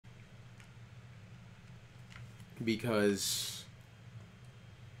because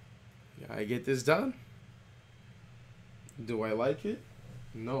I get this done. Do I like it?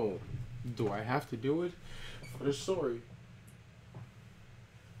 No. Do I have to do it for the story?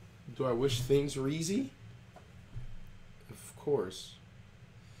 Do I wish things were easy? Of course.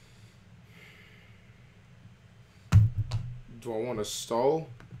 Do I want to stall?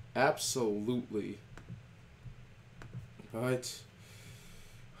 Absolutely. But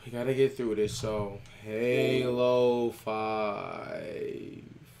we gotta get through this. So Halo 5.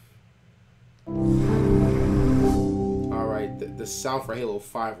 Alright, the sound for Halo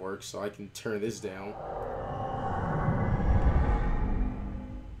 5 works, so I can turn this down.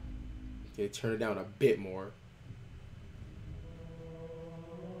 Okay, turn it down a bit more.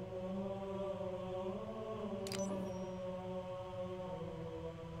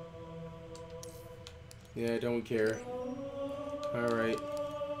 Yeah, I don't care. Alright.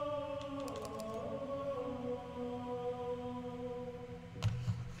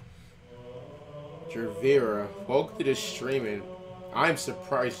 Jervira, welcome to the streaming. I'm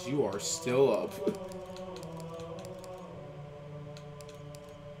surprised you are still up.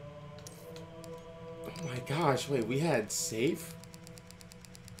 Oh my gosh, wait, we had save?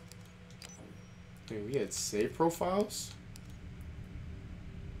 Wait, we had save profiles?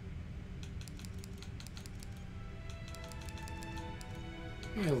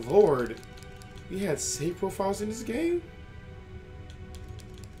 My lord, we had save profiles in this game?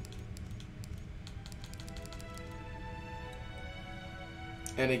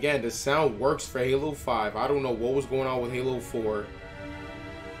 And again, the sound works for Halo 5. I don't know what was going on with Halo 4.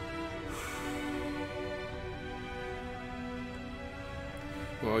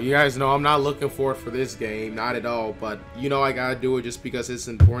 Well, you guys know I'm not looking forward for this game, not at all. But you know I gotta do it just because it's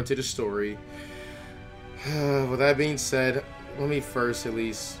important to the story. With that being said, let me first at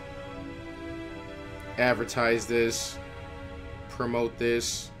least advertise this, promote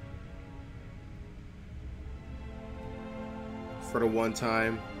this for the one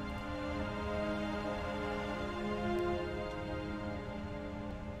time.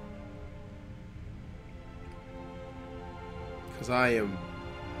 Because I'm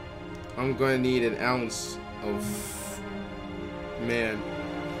going to need an ounce of, man.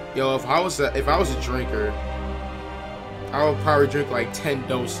 Yo, if I was a drinker, I would probably drink like 10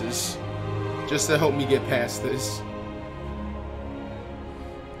 doses just to help me get past this.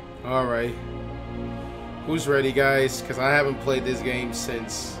 Alright. Who's ready, guys? Because I haven't played this game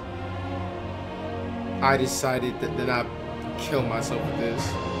since I decided to not kill myself with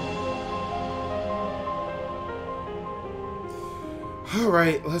this.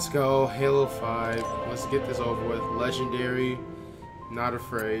 Alright, let's go. Halo 5. Let's get this over with. Legendary. Not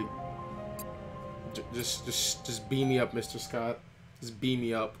afraid. Just beam me up, Mr. Scott. Just beam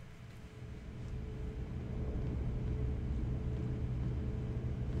me up.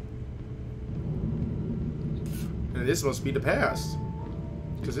 And this must be the past.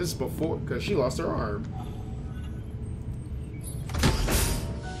 Because this is before, because she lost her arm.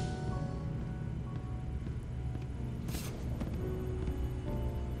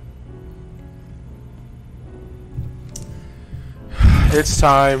 It's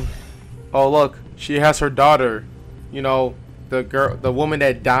time. Oh, look. She has her daughter. You know, the woman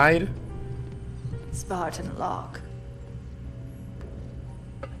that died. Spartan Locke.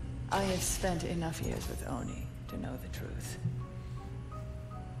 I have spent enough years with Oni to know the truth.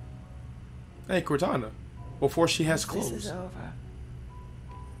 Hey, Cortana. Before she has clothes. This is over.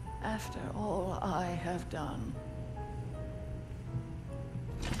 After all I have done.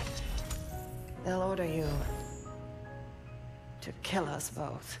 They'll order you to kill us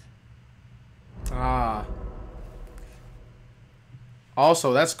both. Ah.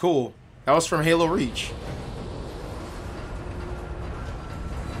 Also, that's cool. That was from Halo Reach.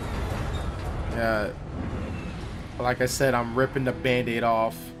 Yeah. Like I said, I'm ripping the band-aid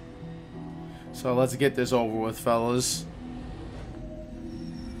off. So let's get this over with, fellas.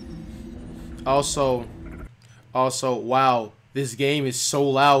 Also, wow. This game is so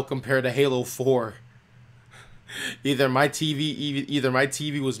loud compared to Halo 4. Either my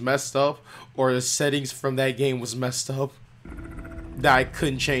TV was messed up, or the settings from that game was messed up. That I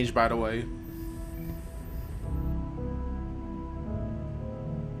couldn't change, by the way.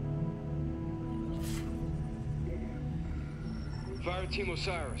 Fire Team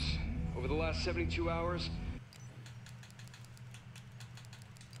Osiris. Over the last 72 hours.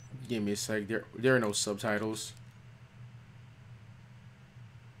 Give me a sec. There are no subtitles.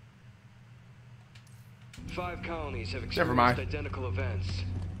 5 colonies have experienced identical events.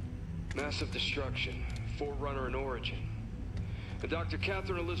 Massive destruction, Forerunner in origin. And Dr.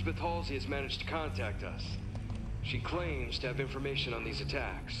 Catherine Elizabeth Halsey has managed to contact us. She claims to have information on these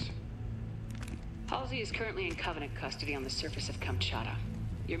attacks. Halsey is currently in Covenant custody on the surface of Kamchatka.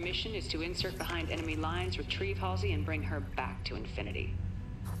 Your mission is to insert behind enemy lines, retrieve Halsey, and bring her back to Infinity.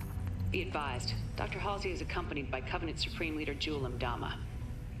 Be advised, Dr. Halsey is accompanied by Covenant Supreme Leader Jul 'Mdama.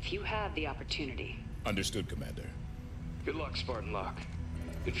 If you have the opportunity... Understood, Commander. Good luck, Spartan Locke.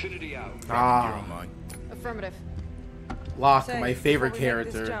 Infinity out. You're online. Affirmative. Locke, Say, my favorite before we make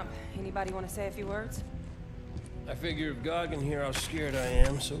this character. jump, anybody want to say a few words? I figure if God can hear how scared I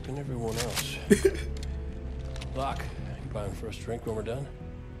am, so can everyone else. Locke, you buying first drink when we're done?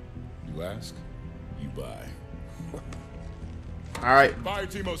 You ask, you buy. All right. Fire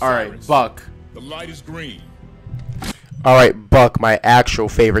Team Osiris. All right, Buck. The light is green. All right, Buck, my actual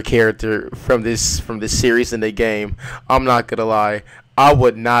favorite character from this series in the game. I'm not gonna lie, I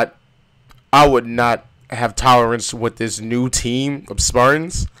would not have tolerance with this new team of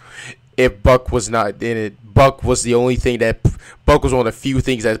Spartans if Buck was not in it. Buck was one of the few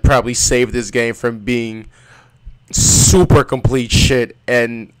things that probably saved this game from being super complete shit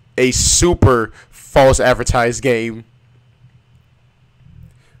and a super false advertised game.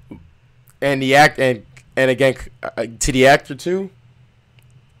 And again, to the actor too,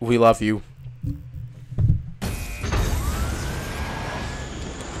 we love you.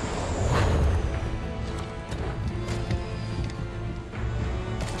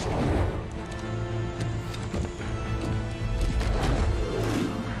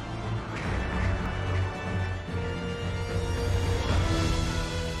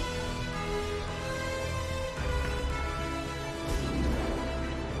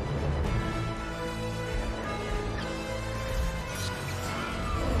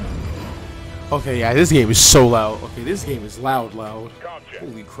 Okay, yeah, this game is so loud. Okay, this game is loud.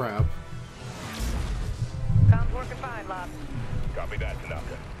 Holy crap. Comms working fine, Lab. Copy that,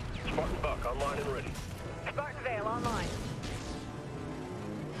 Tanaka. Spartan Buck online and ready. Spartan Vale online.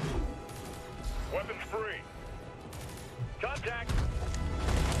 Weapons free. Contact.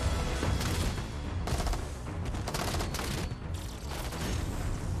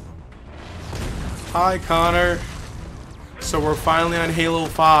 Hi, Connor. So we're finally on Halo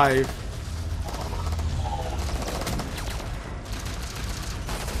 5.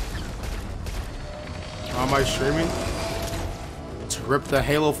 Am I streaming? To rip the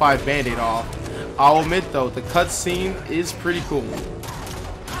Halo 5 bandaid off. I'll admit though, the cutscene is pretty cool.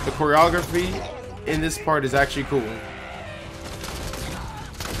 The choreography in this part is actually cool.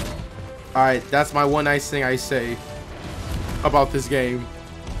 Alright, that's my one nice thing I say about this game.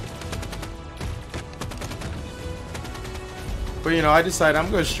 But you know, I decided I'm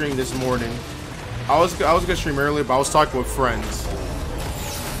gonna stream this morning. I was gonna stream earlier, but I was talking with friends.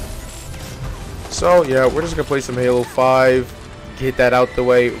 So yeah, we're just gonna play some Halo 5, get that out the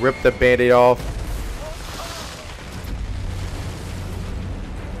way, rip the band-aid off.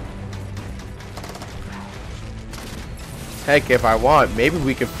 Heck, if I want, maybe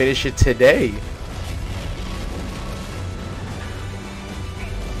we can finish it today.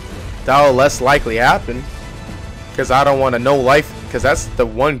 That'll less likely happen, because I don't want to know life, because that's the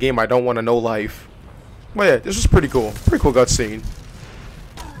one game I don't want to know life. But yeah, this was pretty cool cutscene.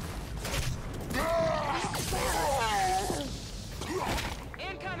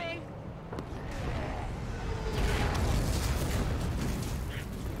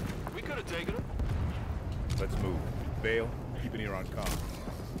 Let's move. Vale, keep an ear on comm.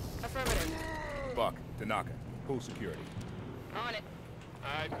 Affirmative. Buck, Tanaka, full security. On it.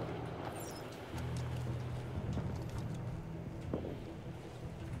 Alright.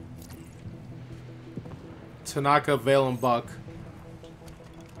 Tanaka, Vale, and Buck.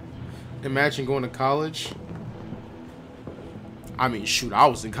 Imagine going to college. I mean, shoot, I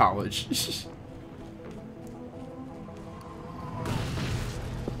was in college.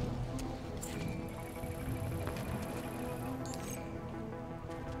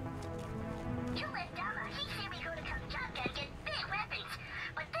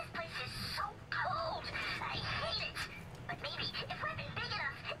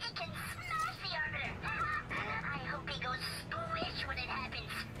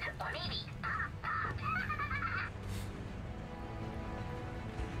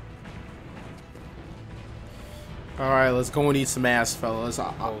 Alright, let's go and eat some ass, fellas.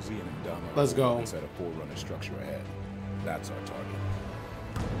 Halsey and Mdama. Let's go. At a forerunner structure ahead. That's our target.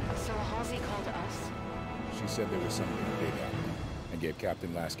 So Halsey called us? She said there was something big happening and gave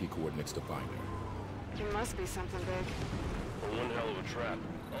Captain Lasky coordinates to find her. It must be something big. One hell of a trap.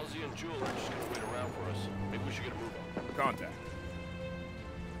 Halsey and Jul are just gonna wait around for us. Maybe we should get a move on. Contact.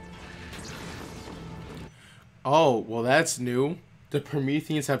 Oh, well that's new. The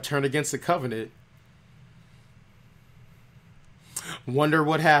Prometheans have turned against the Covenant. Wonder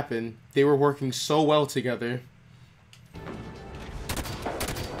what happened. They were working so well together.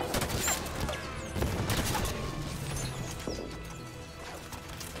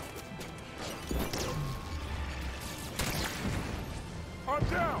 I'm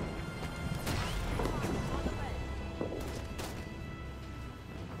down.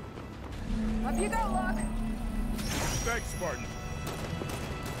 Up you go, Locke. Thanks, Spartan.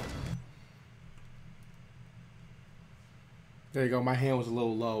 There you go. My hand was a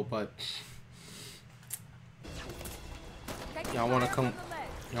little low, but y'all want to come?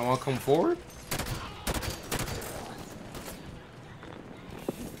 Y'all want to come forward?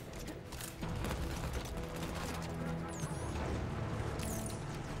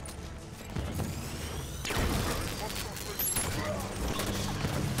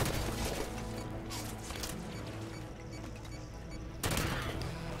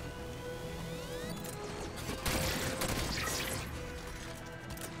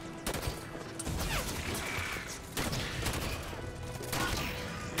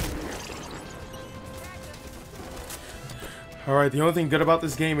 Alright, the only thing good about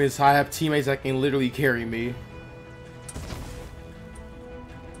this game is I have teammates that can literally carry me.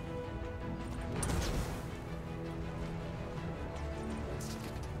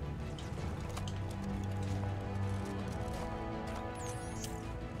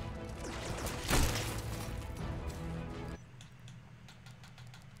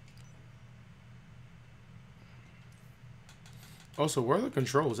 Also, where are the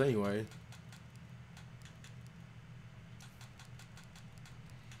controls anyway?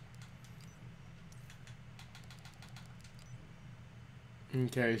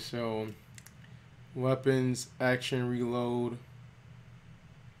 Okay, so weapons, action, reload,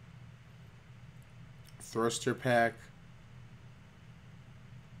 thruster pack.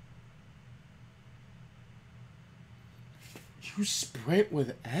 You sprint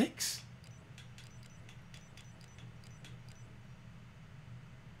with X?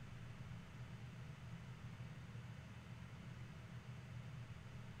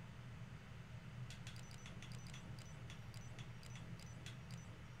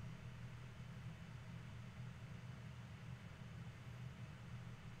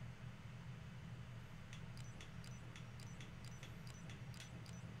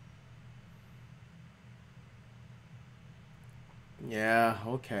 Yeah,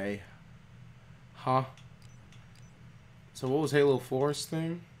 okay. Huh? So what was Halo 4's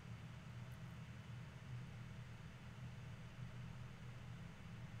thing?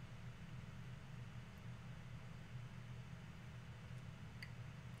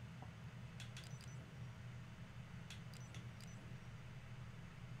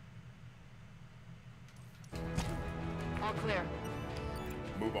 All clear.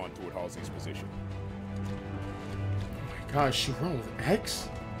 Move on toward Halsey's position. Gosh, she run with X?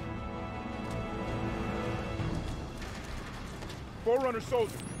 Forerunner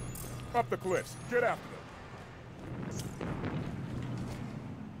soldier, up the cliffs. Get after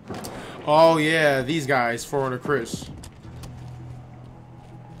them. Oh yeah, these guys, Forerunner Chris.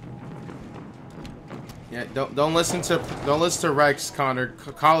 Yeah, don't listen to Rex, Connor.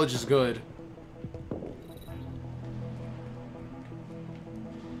 College is good.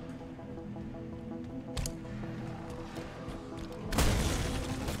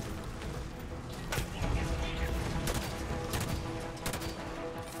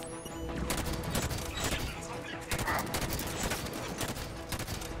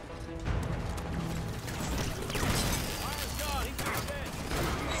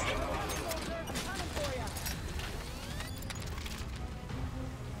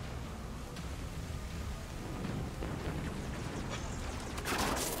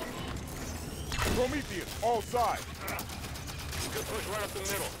 Prometheus, all sides. Good push right up the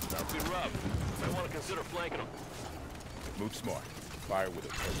middle. That'll be rough. Might want to consider flanking them. Move smart. Fire with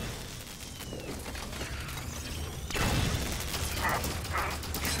it.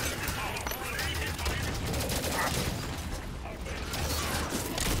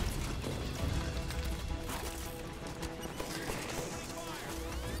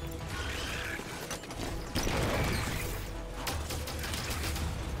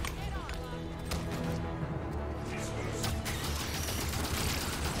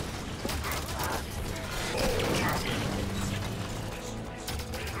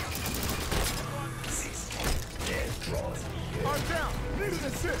 I'm down. Need an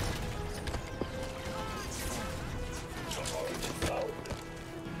assist.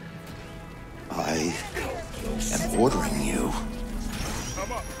 I am ordering you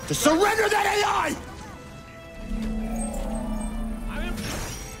to surrender that AI!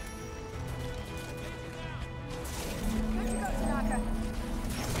 Good to go, Tanaka.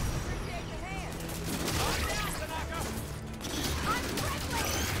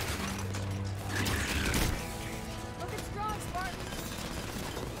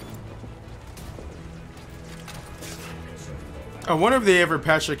 I wonder if they ever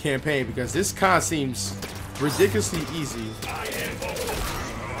patch their campaign because this kind of seems ridiculously easy.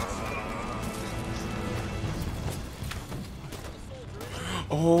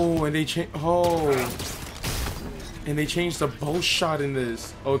 Oh, and they changed. Oh, and they changed the bow shot in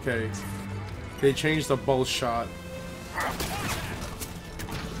this. Okay, they changed the bow shot.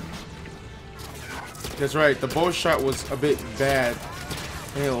 That's right. The bow shot was a bit bad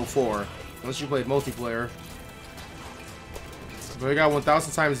in Halo 4, unless you played multiplayer. But it got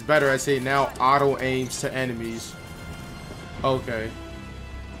 1,000 times better. I say now auto aims to enemies. Okay.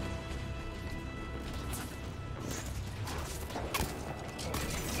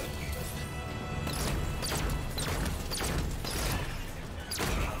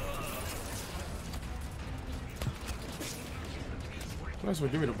 Might as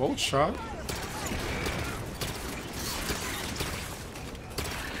well give me the bolt shot.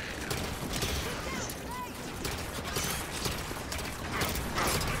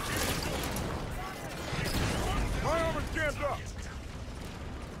 My armor's jammed up.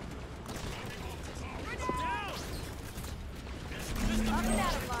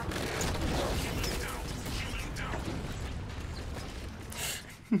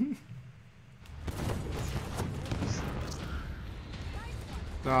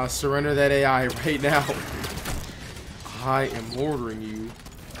 Surrender that AI right now. I am ordering you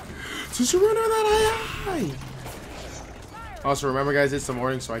to surrender that AI. Also, remember guys, it's the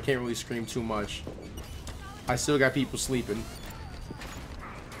morning, so I can't really scream too much. I still got people sleeping.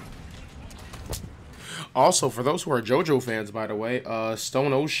 Also, for those who are JoJo fans, by the way,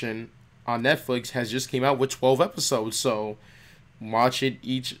 Stone Ocean on Netflix has just came out with 12 episodes, so watch it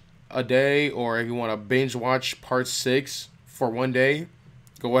each a day, or if you want to binge watch part 6 for one day,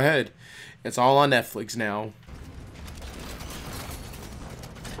 go ahead. It's all on Netflix now.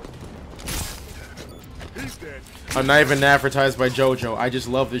 He's dead. I'm not even advertised by JoJo. I just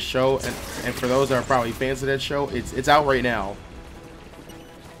love this show, and for those that are probably fans of that show, it's out right now.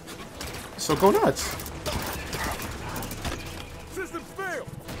 So go nuts. System failed.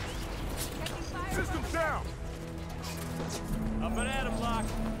 System down. Up and at him, Locke.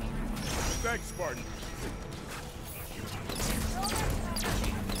 Thanks, Spartan.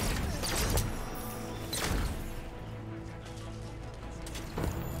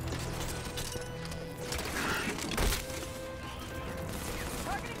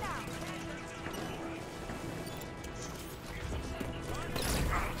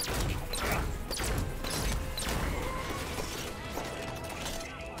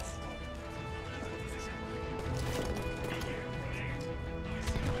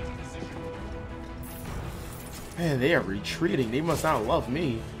 Man, they are retreating. They must not love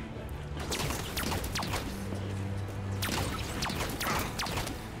me.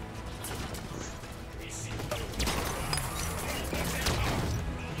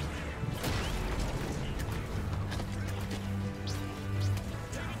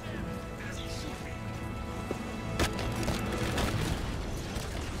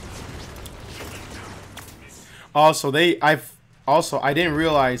 Also, I didn't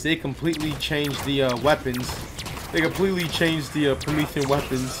realize they completely changed the weapons. They completely changed the Promethean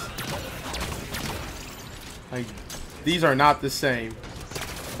weapons. Like, these are not the same,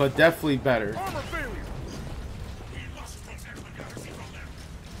 but definitely better. Armor failure.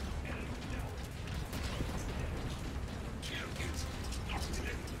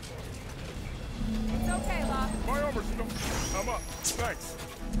 It's okay, Locke. My armor's still. I'm up. Thanks.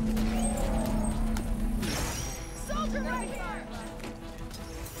 Soldier right here!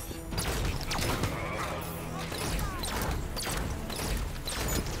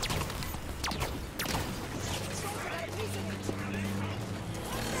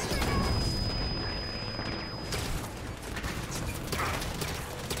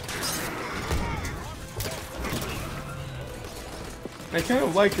 I kind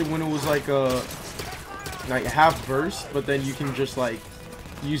of liked it when it was like a half burst, but then you can just like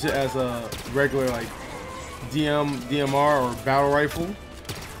use it as a regular like DMR or battle rifle.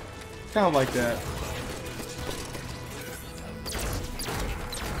 Kind of like that.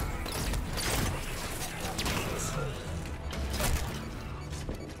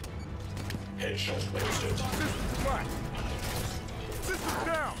 Headshot wasted. System flat. System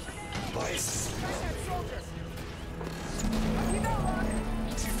down.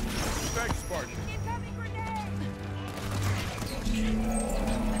 Thanks, Spartan. Incoming grenade!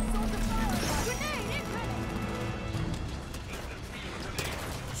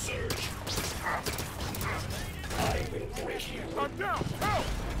 Surge. I will break you. I'm down. Help!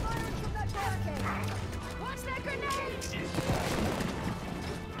 Firing from that barricade! Watch that grenade!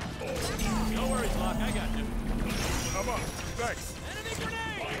 No worries, Locke. I got you. I'm up. Thanks. Enemy grenade!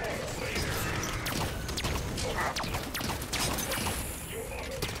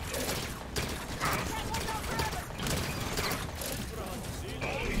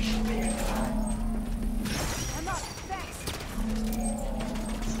 I'm up. Thanks.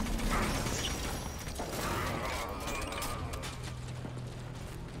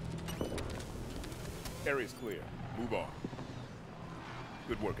 Area's clear. Move on.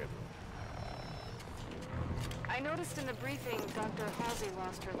 Good work, everyone. I noticed in the briefing Dr. Halsey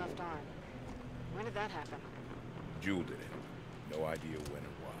lost her left arm. When did that happen? Jewel did it. No idea when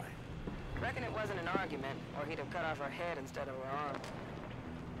or why. Reckon it wasn't an argument, or he'd have cut off her head instead of her arm.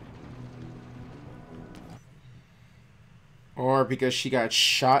 Or because she got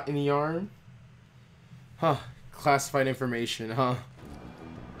shot in the arm? Huh. Classified information, huh?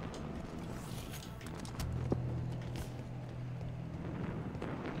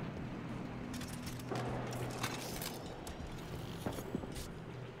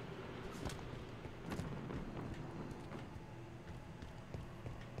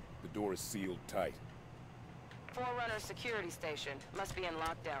 The door is sealed tight. Forerunner security station. Must be in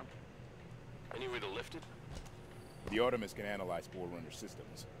lockdown. Any way to lift it? The Artemis can analyze Forerunner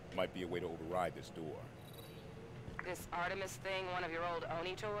systems. Might be a way to override this door. This Artemis thing one of your old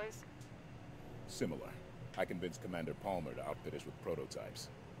Oni toys? Similar. I convinced Commander Palmer to outfit us with prototypes.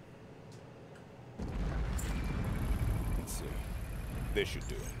 Let's see. This should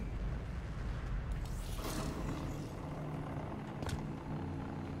do it.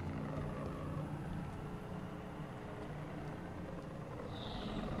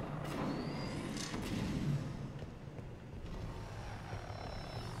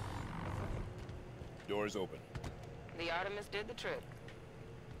 Doors open. The Artemis did the trick.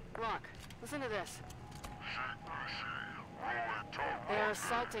 Rock, listen to this. They're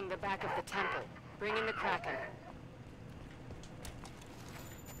assaulting the back of the temple. Bring in the Kraken.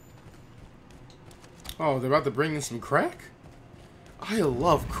 Oh, they're about to bring in some crack? I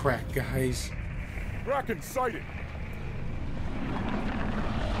love crack, guys. Kraken sighted!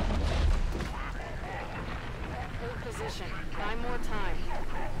 Hold position. Buy more time.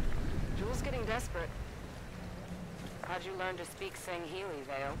 Jewel's getting desperate. How'd you learn to speak Sangheili,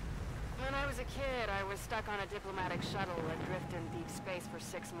 Vale? When I was a kid, I was stuck on a diplomatic shuttle adrift in deep space for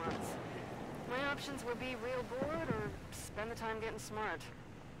 6 months. My options would be real bored or spend the time getting smart.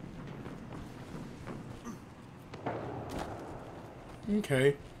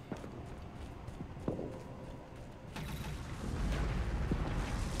 Okay.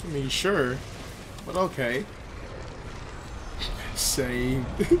 I mean, sure. But okay. Same.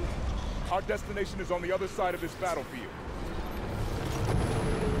 Our destination is on the other side of this battlefield.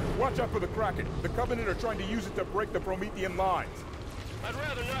 Watch out for the Kraken. The Covenant are trying to use it to break the Promethean lines. I'd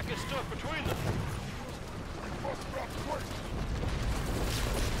rather not get stuck between them.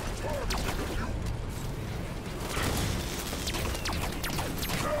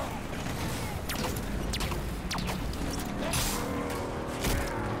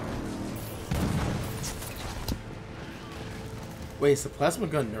 Wait, is the plasma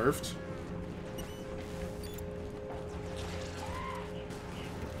gun nerfed?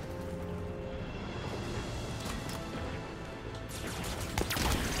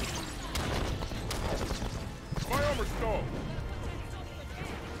 My armor's stalled.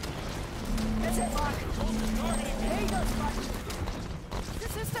 That's it, Mark. There you go, Spartan. The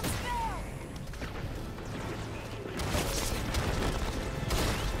system's failed.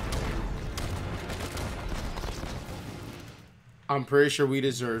 I'm pretty sure we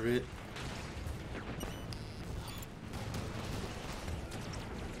deserve it.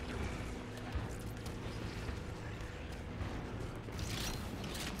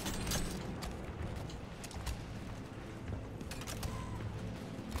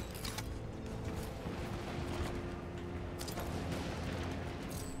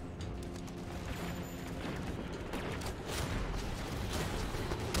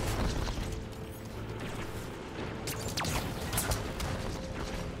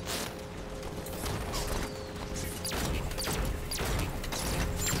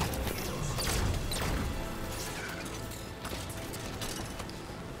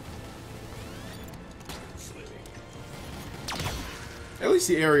 At least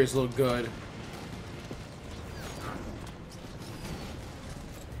the areas look good.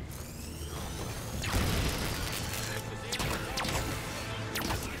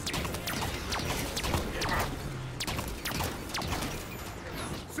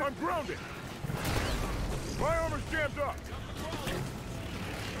 I'm grounded. My armor's jammed up.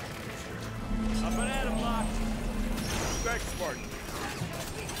 Up and at him, Locke. Thanks, Spartan.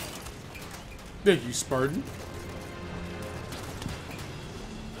 Thank you, Spartan.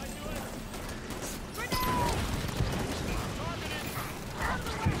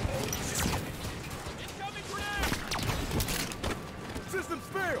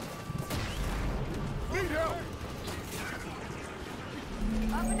 Systems failed. Need help.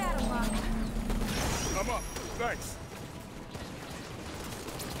 Up and at 'em, Locke. I'm up. Thanks.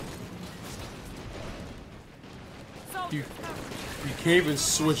 You can't even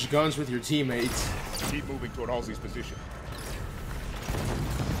switch guns with your teammates. Keep moving toward Halsey's position.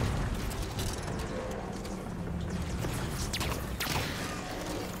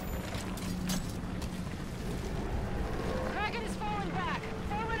 Kraken is falling back.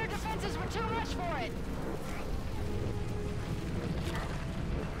 Forerunner defenses were too much for it.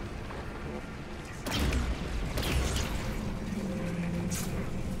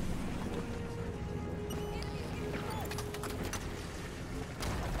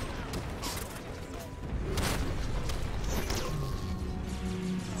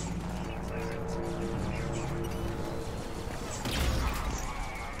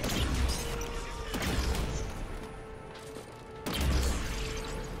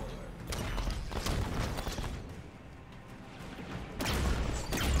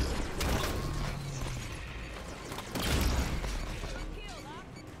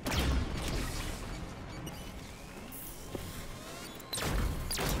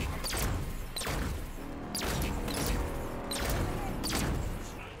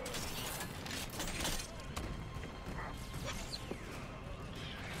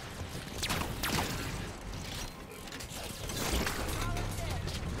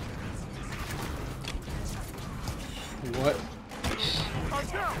 What?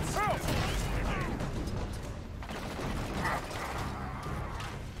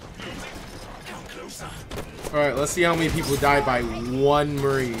 Alright, let's see how many people died by one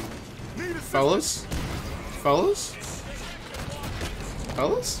Marine. Fellas? Fellas?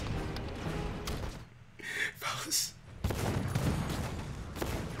 Fellas? Fellas?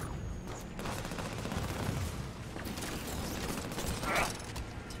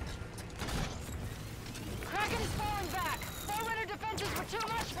 Kraken is falling back. Forerunner defenses were too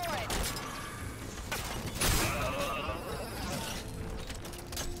much for it.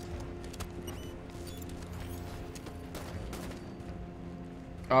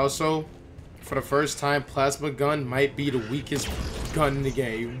 Also, for the first time, plasma gun might be the weakest gun in the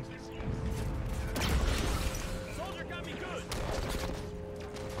game. Soldier got me good.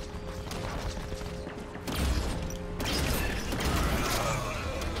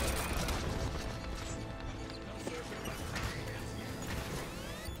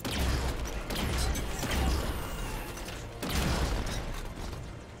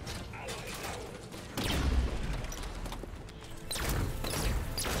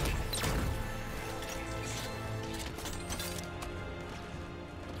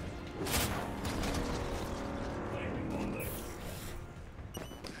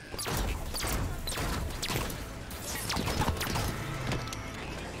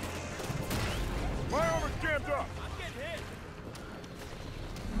 My armor's jammed up. I'm getting hit.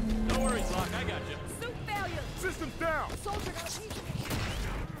 No worries, Locke. I got you. Suit failure. Systems down. Soldier got a piece of me.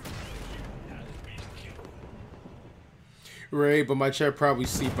 Raid, but my chat probably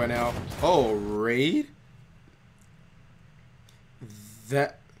sleep by now. Oh, Raid?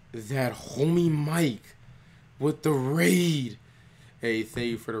 That homie Mike with the raid. Hey, thank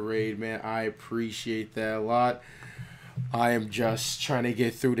you for the raid, man. I appreciate that a lot. I am just trying to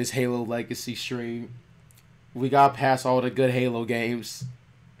get through this Halo Legacy stream. We got past all the good Halo games.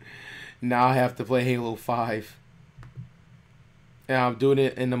 Now I have to play Halo 5. And I'm doing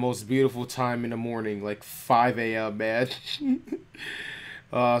it in the most beautiful time in the morning, like 5 a.m., man.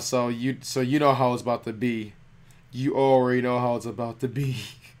 So you know how it's about to be. You already know how it's about to be.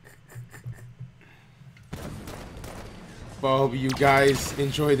 But I hope you guys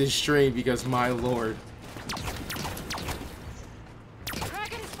enjoy this stream because my lord.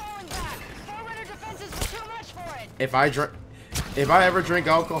 Kraken is falling back. Forerunner defenses were too much for it. If I ever drink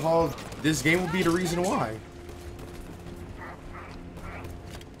alcohol, this game will be the reason why.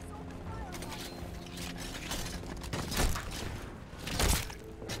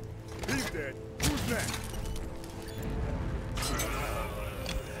 He's dead. Who's next?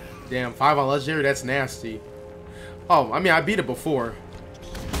 Damn, 5 on legendary, that's nasty. Oh, I mean, I beat it before.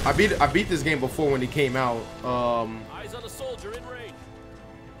 I beat this game before when it came out. Eyes on a soldier in range.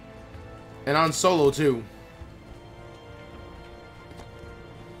 And on solo too.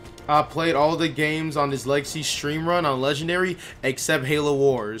 I played all the games on this Legacy stream run on Legendary except Halo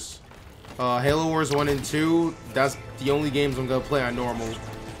Wars. Halo Wars 1 and 2, that's the only games I'm gonna play on normal.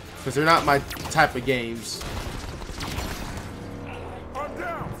 Because they're not my type of games. I'm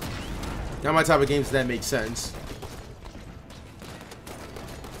down. Not my type of games, if that makes sense.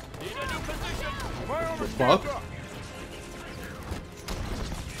 Need a new position. The fuck?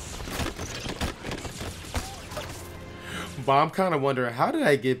 But I'm kind of wondering, how did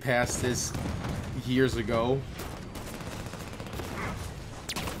I get past this years ago?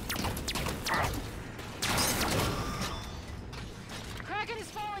 Kraken is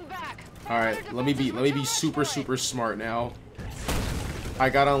falling back. All right, let me be super smart now. I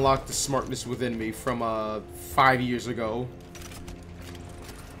gotta unlock the smartness within me from 5 years ago.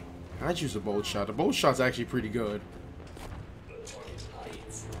 I'd use a bolt shot. The bolt shot's actually pretty good.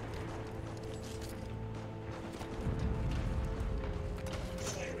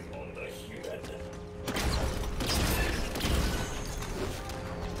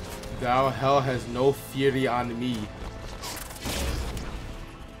 Thou hell has no fury on me.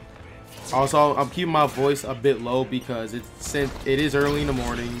 Also, I'm keeping my voice a bit low because it is early in the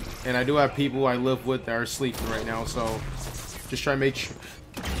morning, and I do have people I live with that are sleeping right now. So, just try to make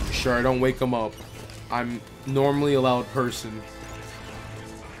sure I don't wake them up. I'm normally a loud person,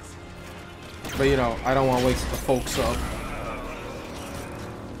 but you know, I don't want to wake the folks up.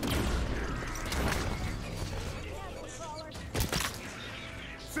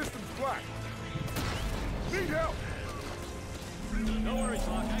 System's black. Need help. No worries,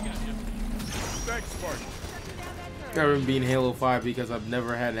 Locke. I got you. Thanks, Spartan. Never been Halo 5 because I've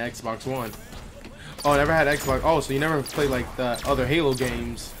never had an Xbox One. Oh, never had Xbox. Oh, so you never played like the other Halo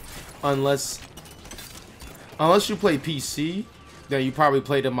games, unless you play PC. Then you probably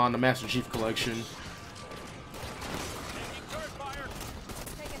played them on the Master Chief Collection.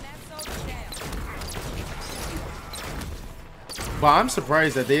 But I'm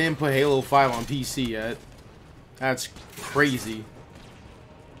surprised that they didn't put Halo 5 on PC yet. That's crazy.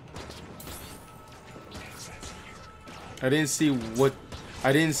 I didn't see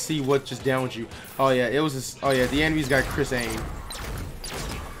what just downed you. Oh yeah, it was just, oh yeah, the enemy's got Chris aim.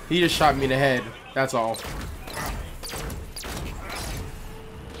 He just shot me in the head. That's all.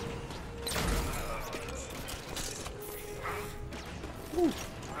 Whew.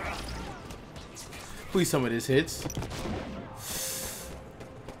 Please some of this hits.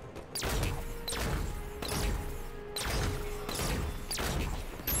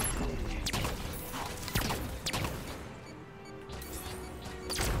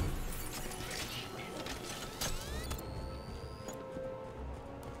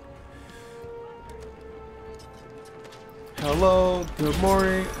 Hello, good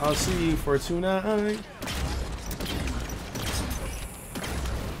morning. I'll see you for tonight.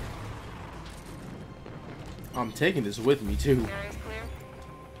 I'm taking this with me too.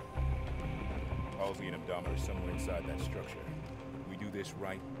 Halsey and Abdama are somewhere inside that structure. If we do this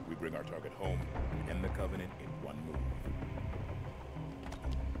right, we bring our target home and end the Covenant in one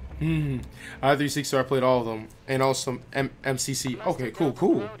move. I had 360, I played all of them, and also MCC. Okay, cool.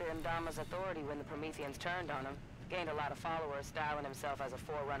 Abdama's authority when the Prometheans turned on him. Gained a lot of followers, styling himself as a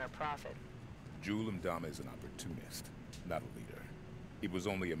forerunner prophet. Jul Mdama is an opportunist, not a leader. It was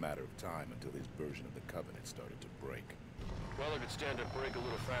only a matter of time until his version of the Covenant started to break. Well, I could stand to break a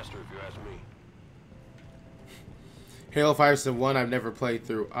little faster if you ask me. Halo 5 is the one I've never played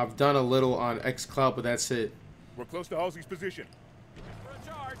through. I've done a little on xCloud, but that's it. We're close to Halsey's position.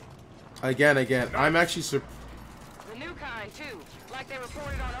 Again, I'm actually The new kind, too, like they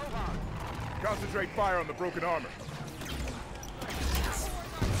reported on Oban. Concentrate fire on the broken armor.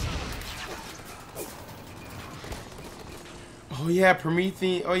 Oh yeah,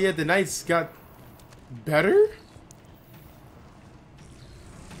 Promethean. Oh yeah, the Knights got better?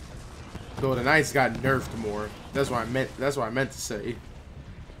 Though the Knights got nerfed more. That's what I meant to say.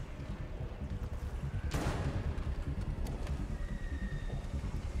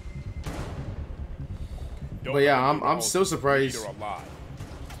 But yeah, I'm still surprised.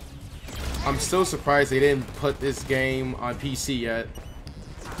 I'm still surprised they didn't put this game on PC yet.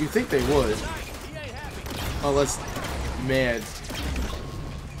 You'd think they would. Unless, man.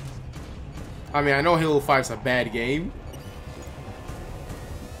 I mean, I know Halo 5's a bad game.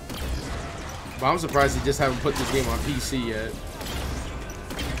 But I'm surprised they just haven't put this game on PC yet.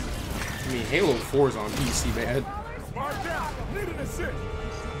 I mean, Halo 4's on PC, man.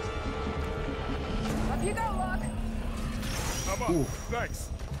 Up you go, Locke. Ooh. Thanks.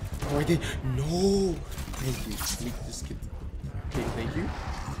 Oh, I did. No. Thank you. Let me just get. Okay, thank you.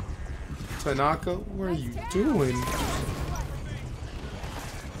 Tanaka, what are you doing?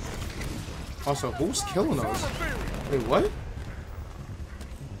 Also, who's killing us? Wait, what?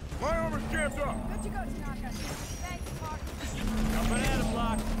 My armor's jammed up. Good to go, Tanaka. Thanks, Locke. Coming at him,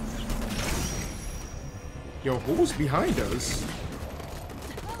 Locke. Yo, who's behind us?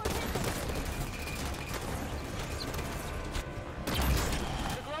 The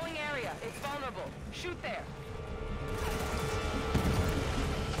glowing area, it's vulnerable. Shoot there.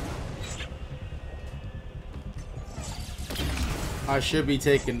 I should be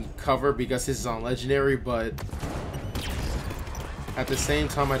taking cover because this is on Legendary, but at the same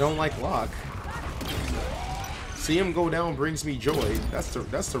time, I don't like Locke. See him go down brings me joy. That's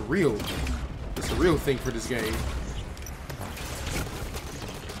the real thing for this game.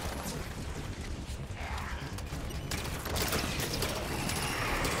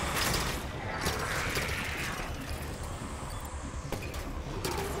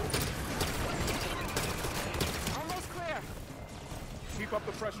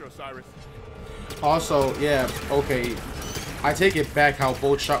 Also, yeah, okay. I take it back how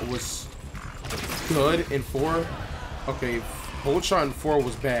Bolt Shot was good in 4. Okay, Bolt Shot in 4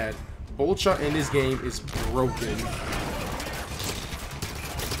 was bad. Bolt Shot in this game is broken.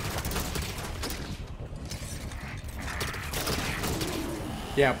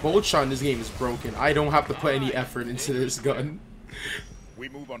 Yeah, Bolt Shot in this game is broken. I don't have to put any effort into this gun. We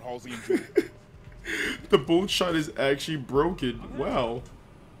move on Halsey and Jewel. The Bolt Shot is actually broken. Wow.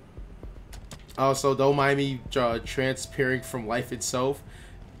 Also, don't mind me transparent from life itself.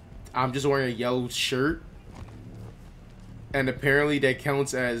 I'm just wearing a yellow shirt, and apparently that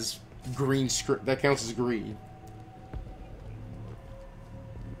counts as green script. That counts as green.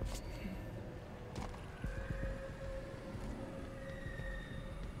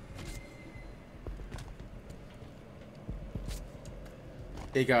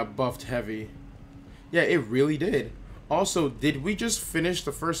 It got buffed heavy. Yeah, it really did. Also, did we just finish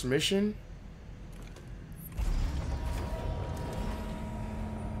the first mission?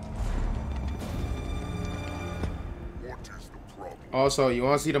 Also, you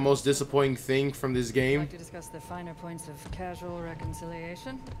want to see the most disappointing thing from this game? Like to discuss the finer points of casual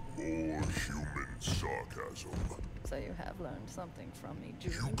reconciliation? More human sarcasm. So you have learned something from me,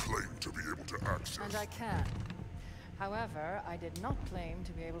 Jude. You claim to be able to access. And I can. However, I did not claim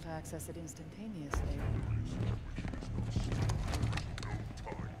to be able to access it instantaneously.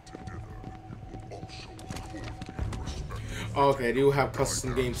 Okay, they do have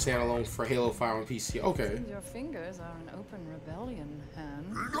custom game standalone for Halo 5 on PC. Okay. Seems your fingers are an open rebellion, Han.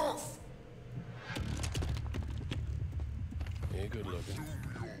 Enough! Yeah, good looking.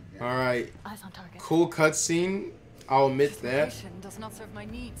 Alright. Eyes on target. Cool cutscene. I'll admit that. This location does not serve my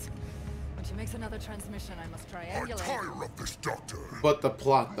needs. When she makes another transmission, I must triangulate. I tire of this doctor. But the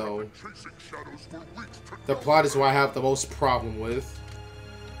plot, though. The plot is what I have the most problem with.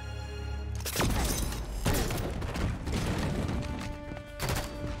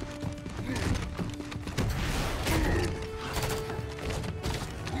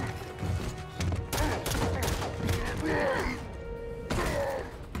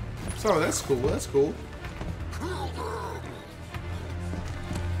 So that's cool. That's cool.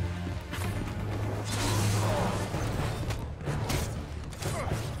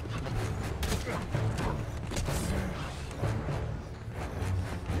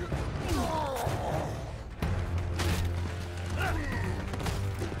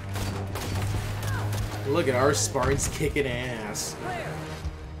 Look at our Spartans kicking ass.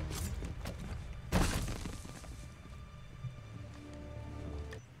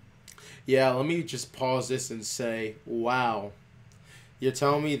 Yeah, let me just pause this and say, wow. You're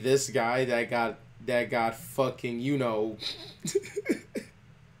telling me this guy that got fucking, you know,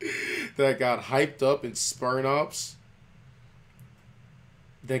 that got hyped up in Spartan Ops,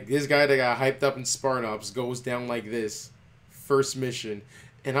 that this guy that got hyped up in Spartan Ops goes down like this, first mission,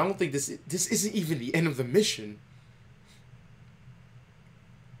 and I don't think this isn't even the end of the mission.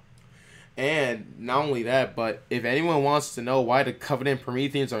 And not only that, but if anyone wants to know why the Covenant and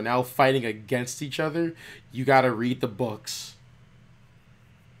Prometheans are now fighting against each other, you gotta read the books.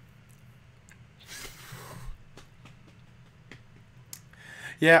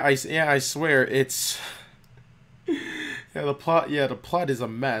 Yeah, I swear it's the plot is a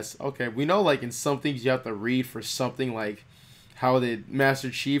mess. Okay, we know like in some things you have to read for something, like how did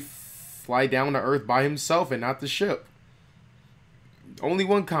Master Chief fly down to Earth by himself and not the ship? Only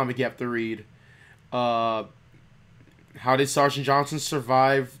one comic you have to read. How did Sergeant Johnson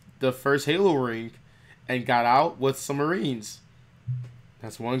survive the first Halo ring and got out with some Marines?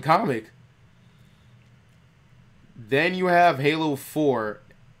 That's one comic. Then you have Halo 4.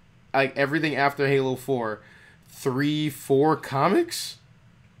 Like everything after Halo 4. 3-4 comics?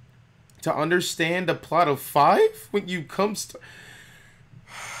 To understand the plot of 5? When you come...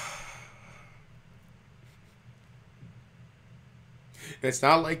 It's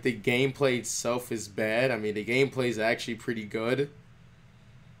not like the gameplay itself is bad. I mean, the gameplay is actually pretty good.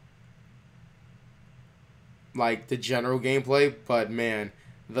 Like, the general gameplay. But, man,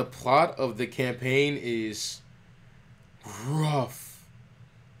 the plot of the campaign is rough.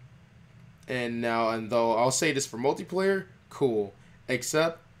 And though I'll say this for multiplayer, cool.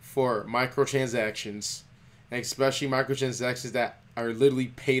 except for microtransactions, and especially microtransactions that are literally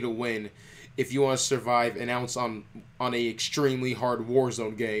pay to win if you want to survive an ounce on a extremely hard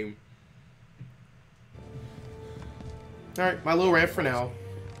Warzone game. Alright, my little rant for now.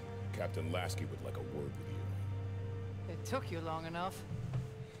 Captain Lasky would like a word with you. It took you long enough.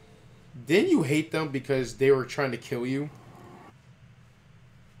 Didn't you hate them because they were trying to kill you?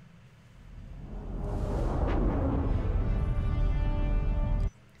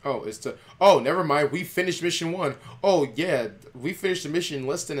 Oh, it's the... Oh, never mind. We finished mission 1. Oh, yeah. We finished the mission in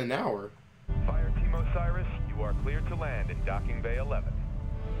less than an hour. Fire Team Osiris, you are cleared to land in Docking Bay 11.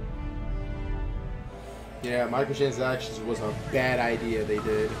 Yeah, microtransactions was a bad idea they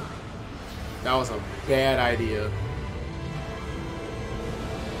did. That was a bad idea.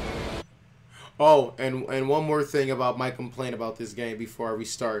 Oh, and one more thing about my complaint about this game before we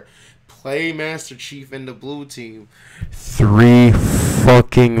start. Play Master Chief and the blue team. 3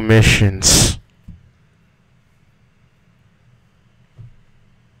 fucking missions.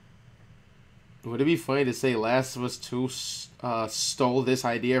 Would it be funny to say Last of Us 2 stole this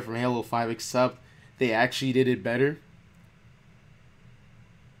idea from Halo 5, except they actually did it better?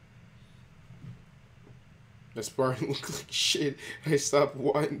 The Spartan looked like shit. I stopped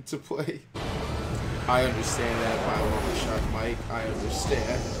wanting to play. I understand that, by the way, Shark Mike. I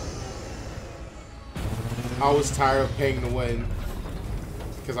understand. I was tired of paying to win.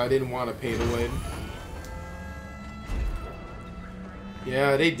 Because I didn't want to pay to win.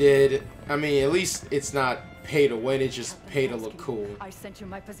 Yeah, they did. I mean, at least it's not pay to win, it's just pay to look cool. I sent you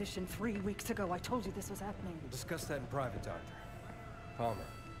my position 3 weeks ago. I told you this was happening. We'll discuss that in private, Doctor. Palmer.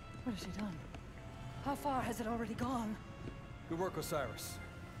 What has she done? How far has it already gone? Good work, Osiris.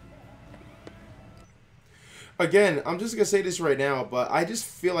 Again, I'm just gonna say this right now, but I just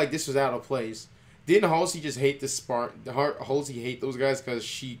feel like this was out of place. Didn't Halsey just hate the Spartan? Halsey hate those guys because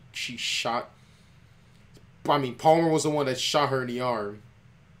she shot. I mean, Palmer was the one that shot her in the arm.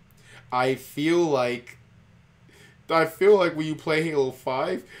 I feel like when you play Halo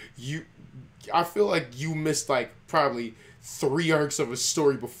 5, I feel like you missed like probably 3 arcs of a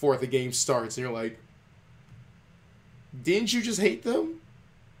story before the game starts, and you're like, didn't you just hate them?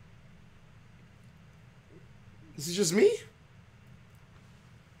 This is just me?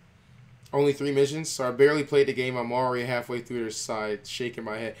 Only 3 missions? So I barely played the game. I'm already halfway through the side, shaking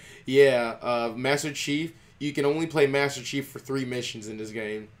my head. Yeah, Master Chief. You can only play Master Chief for 3 missions in this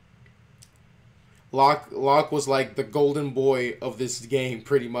game. Locke was like the golden boy of this game,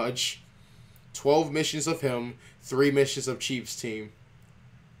 pretty much. 12 missions of him, 3 missions of Chief's team.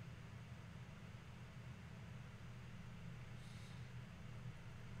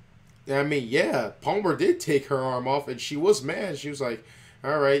 I mean, yeah, Palmer did take her arm off, and she was mad. She was like,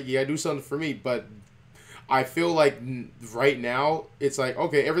 alright, you gotta do something for me. But I feel like right now, it's like,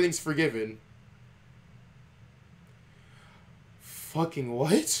 okay, everything's forgiven. Fucking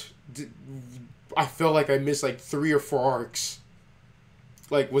what? I felt like I missed like 3 or 4 arcs.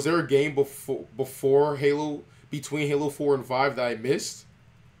 Like, was there a game before Halo, between Halo 4 and 5 that I missed?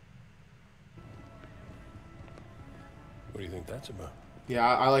 What do you think that's about? Yeah,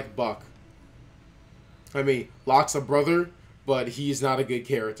 I like Buck. I mean, Locke's a brother, but he's not a good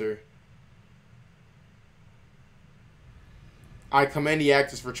character. I commend the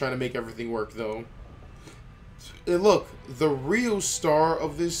actors for trying to make everything work, though. And look, the real star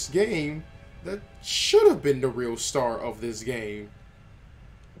of this game, that should have been the real star of this game.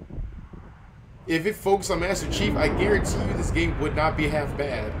 If it focused on Master Chief, I guarantee you this game would not be half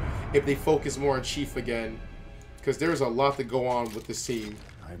bad if they focus more on Chief again. Because there's a lot to go on with this team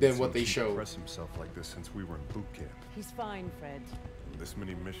than what they showed. Press himself like this since we were in boot camp. He's fine, Fred. This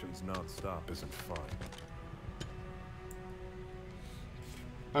many missions non-stop isn't fun.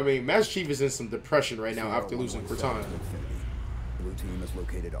 I mean, Master Chief is in some depression right now after losing Cortana. Blue team has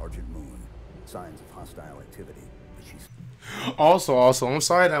located Argent Moon. Signs of hostile activity. Also, I'm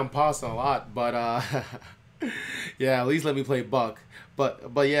sorry that I'm pausing a lot, but yeah, at least let me play Buck.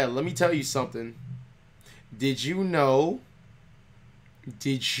 But yeah, let me tell you something. Did you know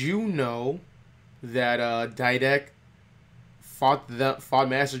that Didac fought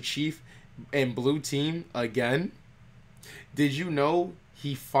Master Chief and Blue Team again? Did you know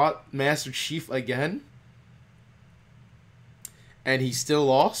he fought Master Chief again? And he still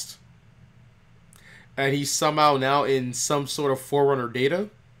lost? And he's somehow now in some sort of Forerunner data?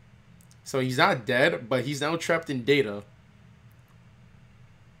 So he's not dead, but he's now trapped in data.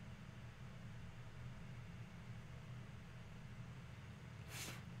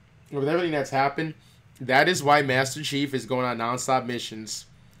 With everything that's happened, that is why Master Chief is going on non-stop missions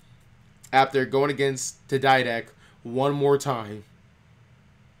after going against the Didac one more time.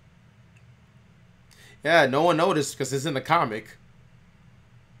 Yeah, no one noticed because it's in the comic.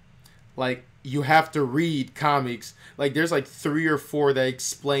 Like, you have to read comics. Like, there's like 3 or 4 that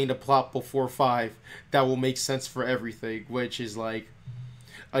explain the plot before 5 that will make sense for everything, which is like,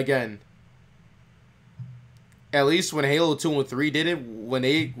 again, at least when Halo 2 and 3 did it, when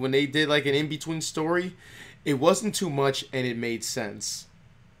they did like an in-between story, it wasn't too much and it made sense.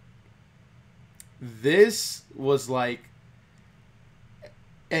 This was like,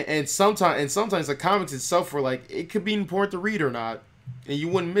 and sometimes the comics itself were like, it could be important to read or not, and you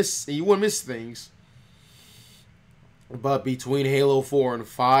wouldn't miss things. But between Halo 4 and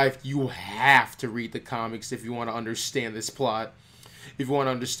 5, you have to read the comics if you want to understand this plot. If you want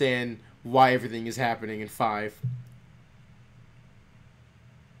to understand why everything is happening in 5.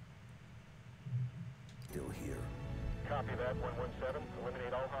 Still here. Copy that, 117.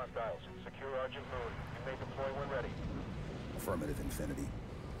 Eliminate all hostiles. Secure Argent Moon. You may deploy when ready. Affirmative, Infinity.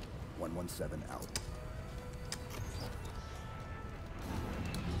 117 out.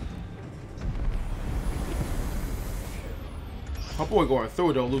 My boy going through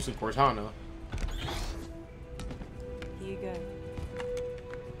it though, losing Cortana. Here you go.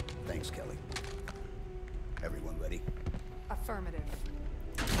 Thanks, Kelly. Everyone ready? Affirmative.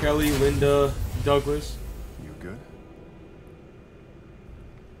 Kelly, Linda, Douglas. You good?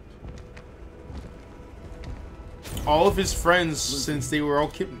 All of his friends, since they were all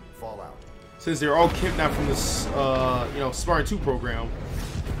kidnapped. Fallout. Since they're all kidnapped from this, Spartan 2 program.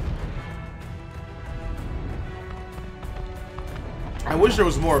 I wish there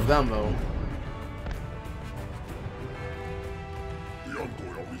was more of them, though. The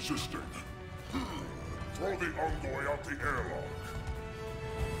Envoy are resisting. Throw the Envoy out the airlock.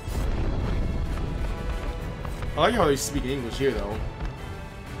 I like how they speak English here, though.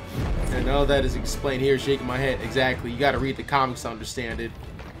 And all that is explained here, shaking my head. Exactly. You gotta read the comics to understand it.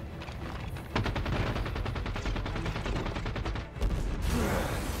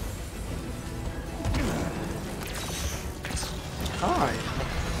 Hi.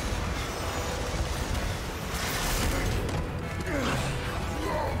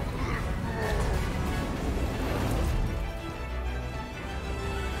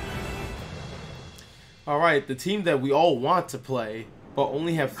 Alright, the team that we all want to play, but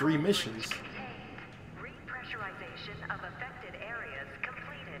only have 3 missions. Repressurization of affected areas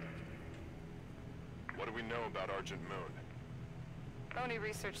completed. What do we know about Argent Moon? Only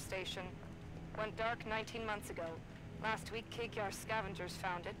research station. Went dark 19 months ago. Last week, KKR scavengers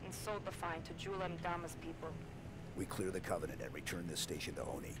found it and sold the find to Julem Dama's people. We clear the Covenant and return this station to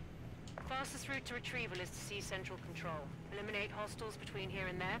Oni. Fastest route to retrieval is to seize central control. Eliminate hostiles between here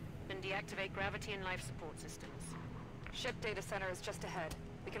and there, then deactivate gravity and life support systems. Ship data center is just ahead.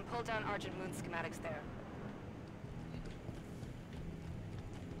 We can pull down Argent Moon schematics there.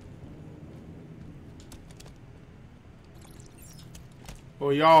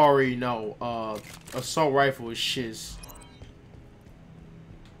 Well, y'all already know, assault rifle is shiz.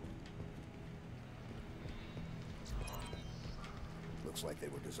 Looks like they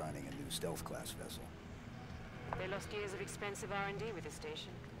were designing a new stealth class vessel. They lost years of expensive R&D with this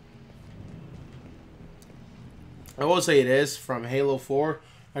station. I will say this, from Halo 4,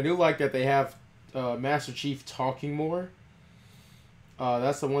 I do like that they have Master Chief talking more.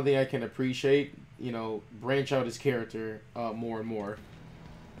 That's the one thing I can appreciate. You know, branch out his character more and more.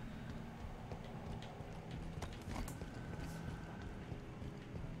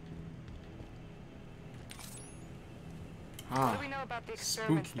 What do we know about the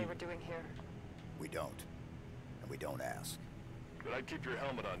experiments spooky. they were doing here? We don't. And we don't ask. But I'd keep your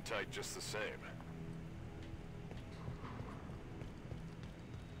helmet on tight just the same.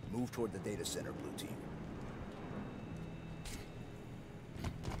 Move toward the data center, Blue Team.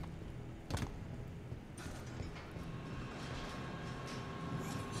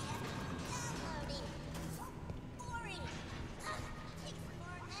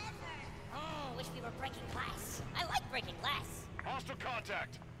 Oh, wish we were breaking glass. I like breaking glass. Hostile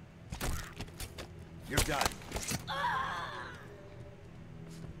contact! You're done.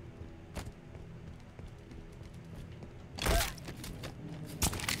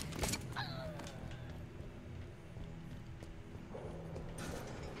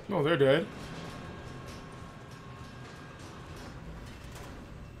 Oh, they're dead.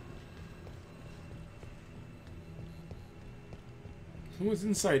 Who's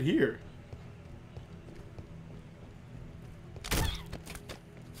inside here?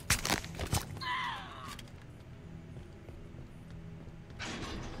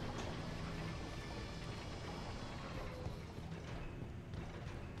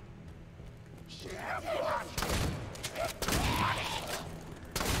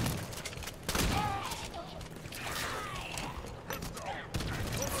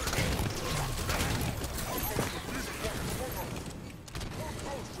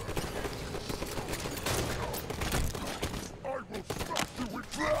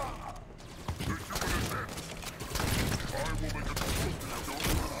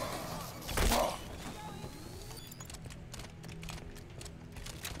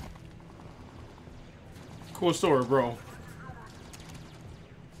 Cool story, bro.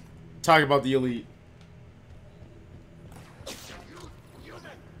 Talk about the elite.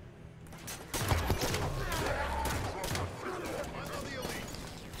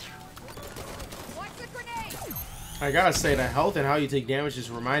 I gotta say, the health and how you take damage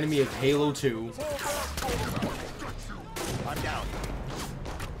is reminding me of Halo 2. I'm down.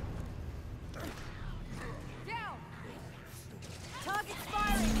 Down. Target's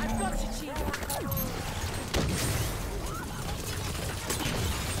firing. I've got you, Chief.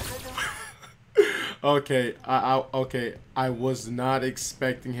 Okay, okay. I was not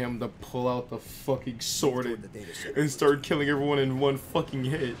expecting him to pull out the fucking sword and start killing everyone in one fucking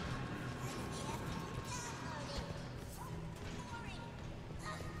hit.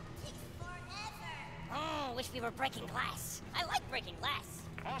 Wish we were breaking glass. I like breaking glass.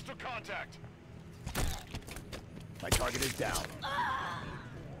 Hostile contact. My target is down.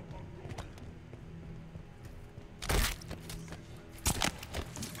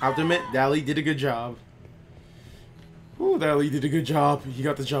 I have to admit, Dally did a good job. Ooh, Dally did a good job. He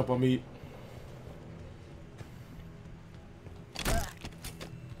got the jump on me.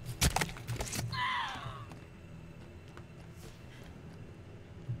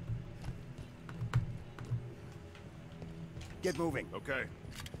 Get moving. Okay.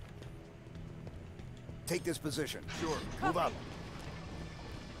 Take this position. Sure. Move up.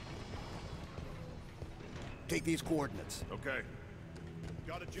 Take these coordinates. Okay.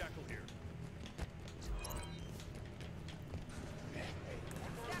 Got a jackal here.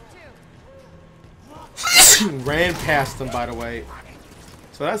 Ran past them, by the way.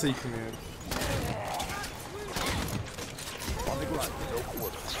 So that's how you can win. On the ground. No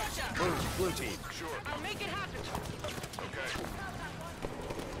quarters. Blue team. Sure. I'll make it happen. Okay.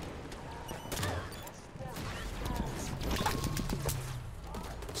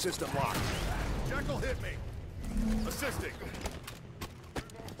 System locked. Jackal hit me. Assisting.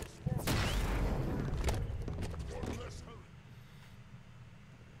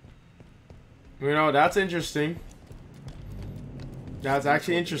 You know, that's interesting. That's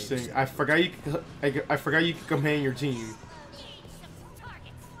actually interesting. I forgot you could, I forgot you could command your team.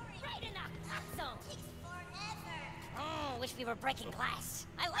 Wish we were breaking glass.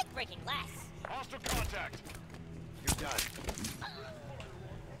 I like breaking glass. Hostile contact. You're done.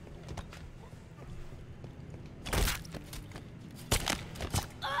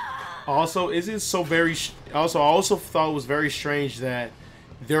 Also, I also thought it was very strange that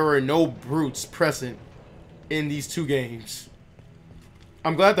there were no brutes present in these two games.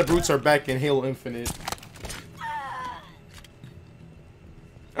 I'm glad the brutes are back in Halo Infinite.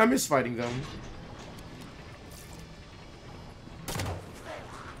 I miss fighting them.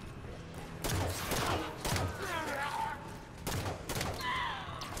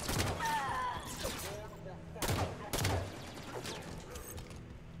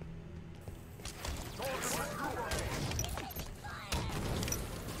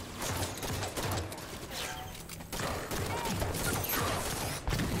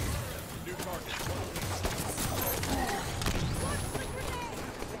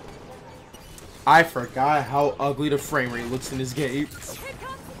 I forgot how ugly the frame rate looks in this game.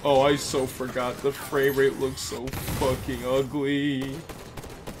 Oh, I so forgot. The frame rate looks so fucking ugly.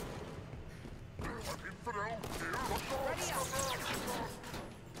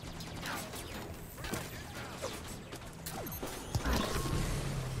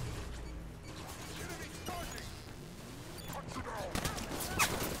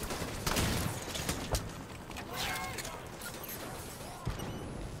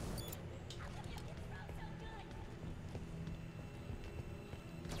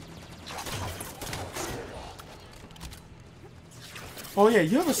 Oh yeah,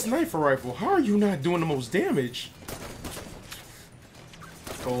 you have a sniper rifle. How are you not doing the most damage?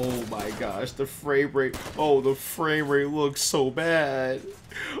 Oh my gosh, the frame rate. Oh, the frame rate looks so bad.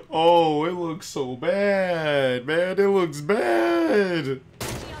 Oh, it looks so bad, man. It looks bad.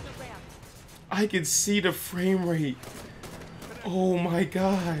 I can see the frame rate. Oh my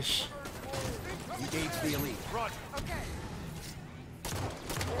gosh. Engage the elite. Roger.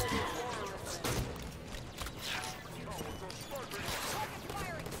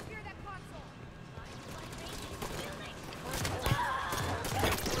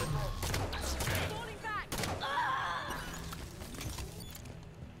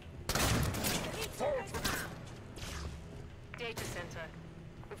 Data center.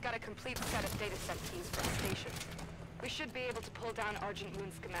 We've got a complete set of data set keys for the station. We should be able to pull down Argent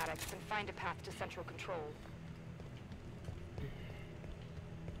Moon schematics and find a path to central control.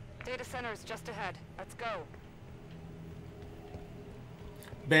 Data center is just ahead. Let's go.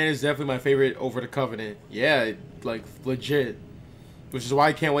 Bandaid is definitely my favorite over the Covenant. Yeah, like legit. Which is why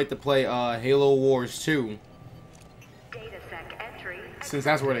I can't wait to play Halo Wars 2. Since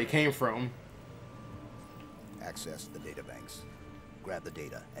that's where they came from. Access the data banks. Grab the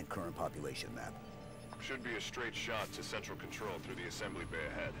data and current population map. Should be a straight shot to central control through the assembly bay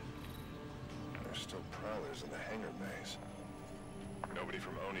ahead. There's still prowlers in the hangar bays. Nobody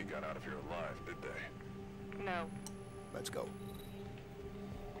from Oni got out of here alive, did they? No. Let's go.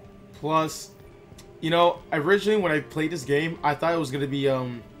 Plus, you know, originally when I played this game, I thought it was gonna be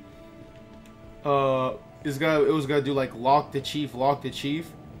it was gonna do like lock the chief.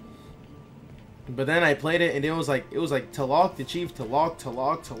 But then I played it and it was like to lock the chief, to lock,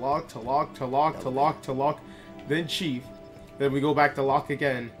 then chief. Then we go back to lock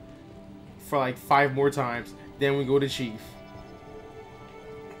again for like 5 more times. Then we go to chief.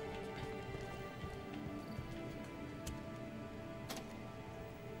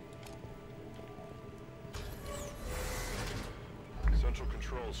 Central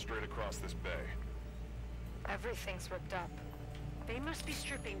control straight across this bay. Everything's ripped up. They must be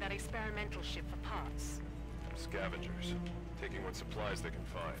stripping that experimental ship for parts. Scavengers, taking what supplies they can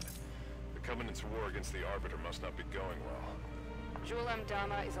find. The Covenant's war against the Arbiter must not be going well. Jul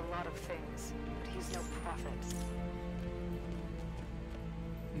Dama is a lot of things, but he's no prophet.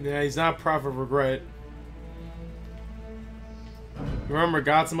 Yeah, he's not Prophet of Regret. Remember,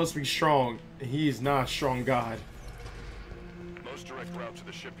 gods must be strong. He is not a strong god. Most direct route to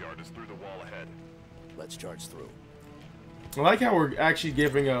the shipyard is through the wall ahead. Let's charge through. I like how we're actually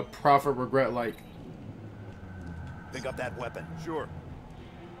giving a Prophet Regret like. Pick up that weapon. Sure.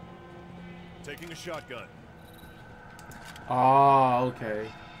 Taking a shotgun. Ah, okay.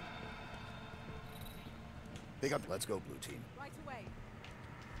 Pick up. Let's go, blue team. Right away.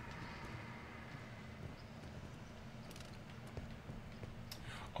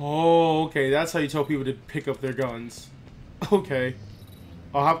 Oh, okay. That's how you tell people to pick up their guns. Okay.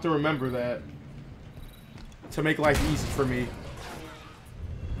 I'll have to remember that. To make life easy for me.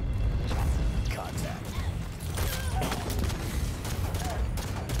 Contact.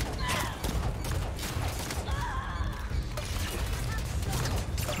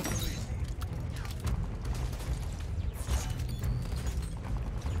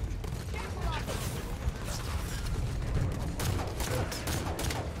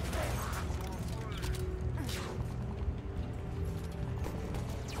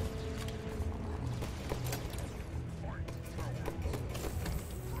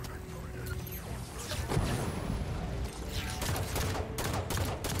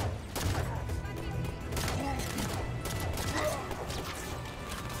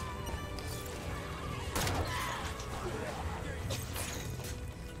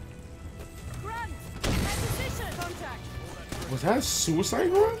 Was that a suicide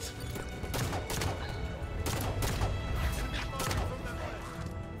grunt?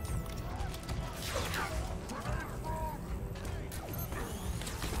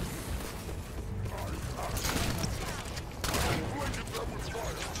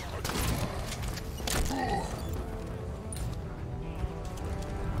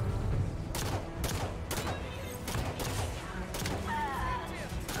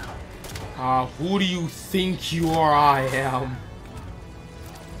 Who do you think you are? I am.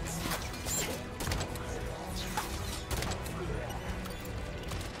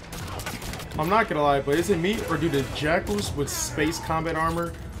 I'm not gonna lie, but is it me or do the jackals with space combat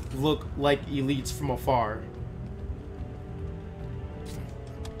armor look like elites from afar?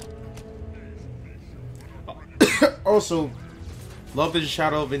 Also, love the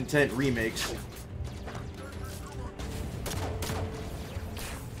Shadow of Intent remakes.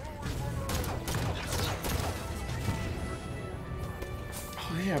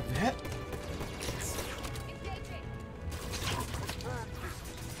 Oh, they have that?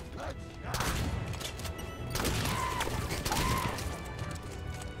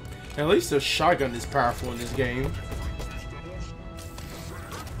 At least the shotgun is powerful in this game.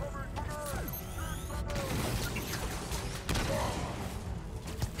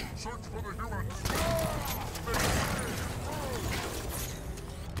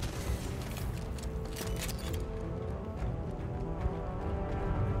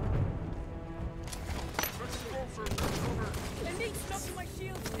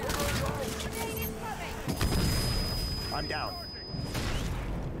 I'm down.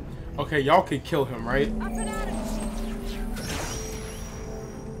 Okay, y'all can kill him, right?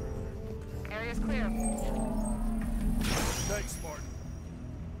 Area's clear. Thanks, Martin.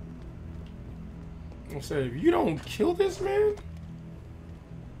 I said, if you don't kill this man.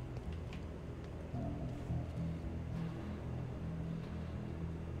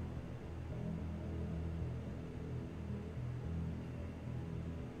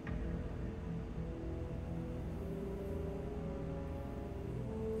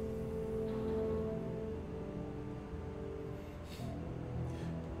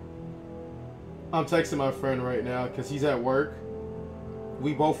 I'm texting my friend right now because he's at work.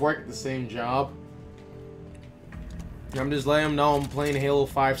 We both work at the same job. I'm just letting him know I'm playing Halo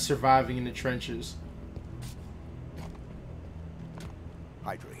 5 surviving in the trenches.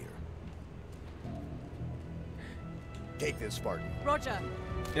 Hydra here. Take this, Spartan. Roger.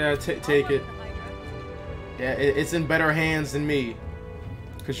 Yeah, take it. Yeah, it's in better hands than me.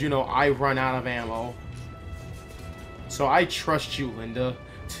 Because, you know, I run out of ammo. So I trust you, Linda,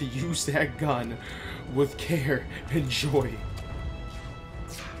 to use that gun with care and joy.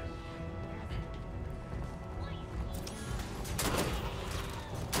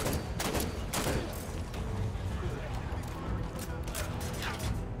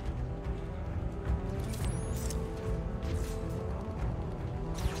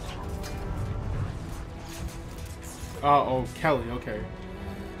 Uh-oh, Kelly, okay.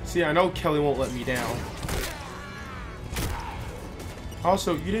 See, I know Kelly won't let me down.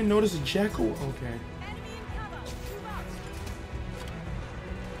 Also, you didn't notice a jackal? Okay.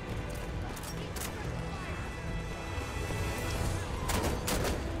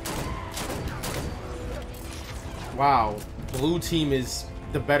 Wow, blue team is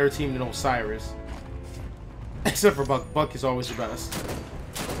the better team than Osiris. Except for Buck. Buck is always the best.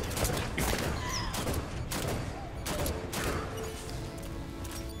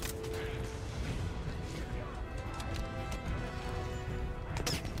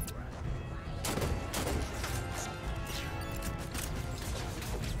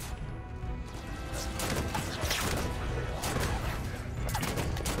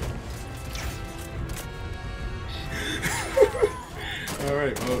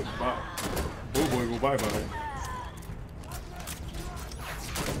 Alright, bye. Oh boy, go bye-bye.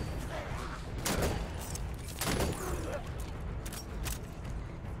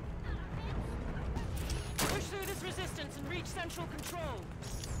 Push through this resistance and reach central control.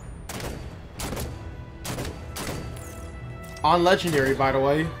 On Legendary, by the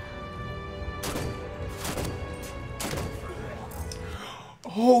way.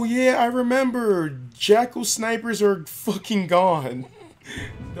 Oh yeah, I remember. Jackal snipers are fucking gone.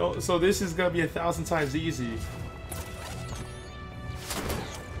 No, so this is gonna be 1,000 times easy.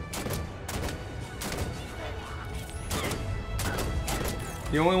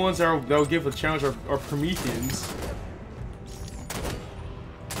 The only ones that'll give a challenge are Prometheans.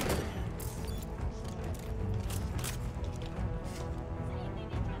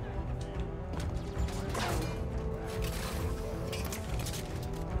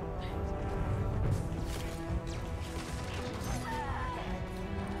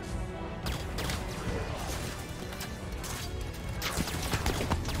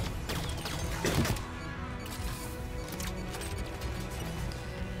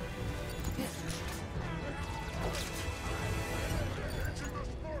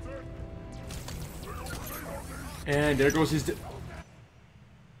 And there goes his...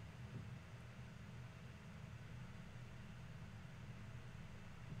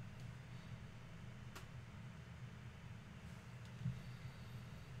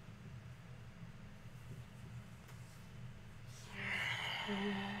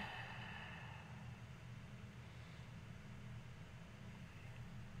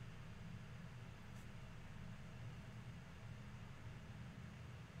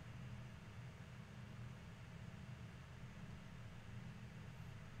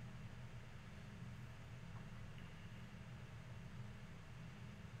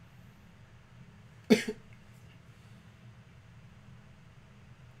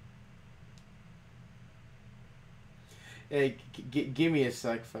 Hey, give me a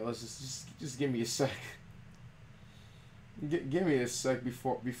sec, fellas. Just give me a sec. Give me a sec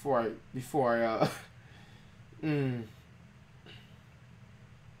before I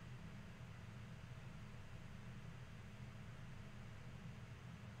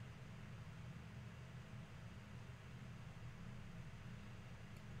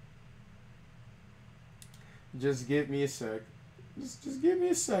Just give me a sec. Just give me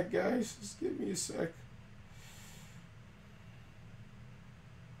a sec, guys. Just give me a sec.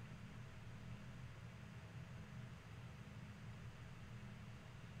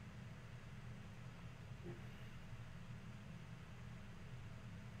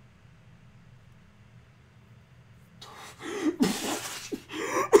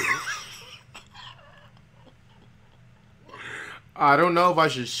 I don't know if I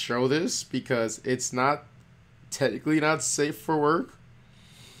should show this because it's not technically not safe for work,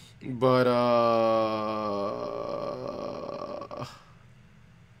 but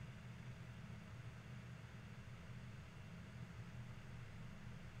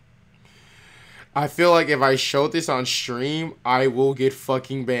I feel like if I show this on stream, I will get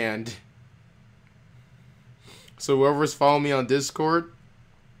fucking banned. So whoever's following me on Discord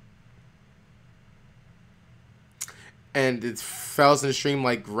and it fails in the stream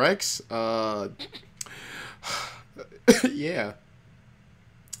like Rex, yeah.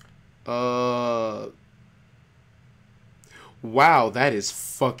 Wow, that is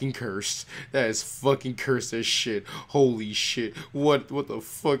fucking cursed. That is fucking cursed as shit. Holy shit. What the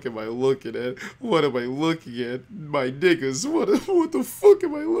fuck am I looking at? What am I looking at? My niggas, what the fuck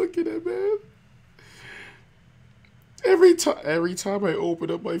am I looking at, man? Every time I open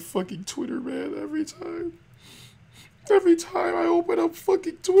up my fucking Twitter, man, every time I open up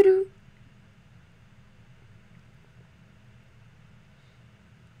fucking Twitter.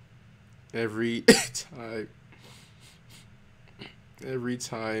 Every time.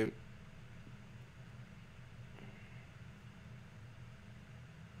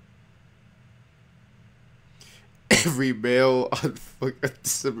 Every mail on fucking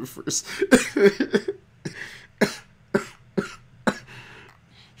December 1st.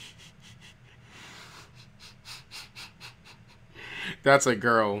 That's a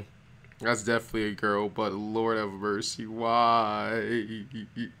girl. That's definitely a girl, but Lord have mercy, why?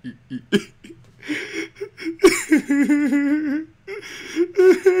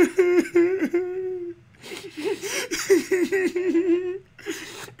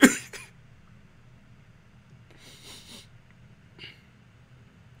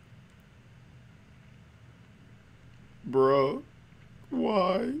 Bro,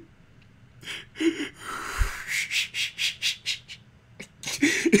 why?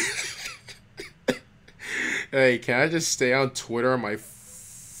 Hey, can I just stay on Twitter on my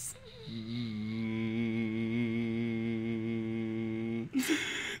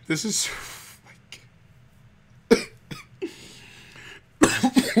this is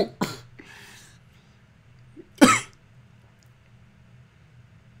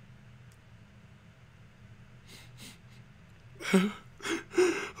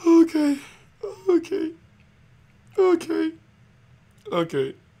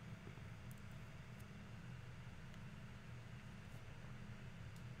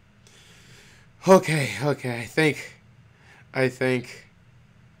okay. I think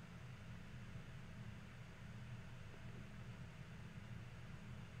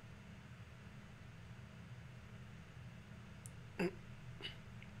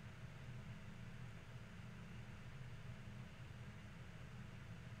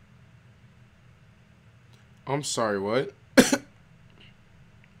I'm sorry, what?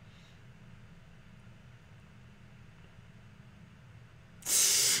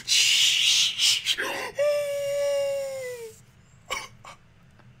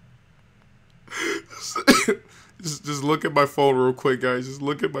 Just look at my phone real quick, guys. Just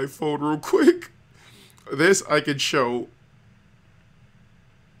look at my phone real quick. This I can show.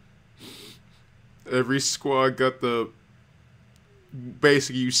 Every squad got the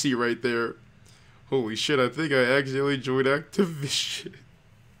basically you see right there. Holy shit, I think I accidentally joined Activision.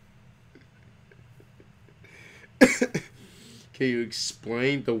 Can you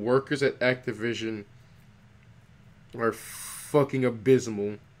explain? The workers at Activision are fucking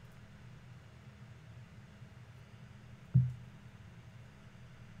abysmal.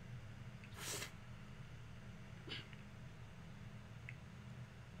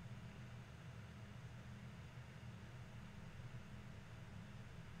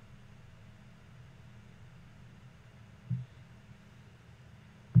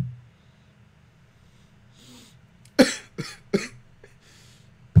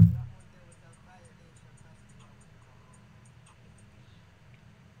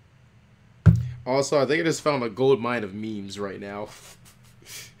 Also, I think I just found a gold mine of memes right now.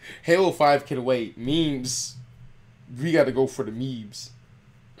 Halo 5 can wait. Memes, we gotta go for the memes.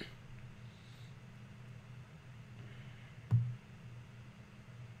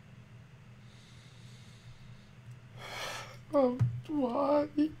 Oh, why?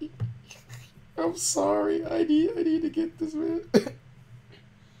 I'm sorry. I need to get this, man.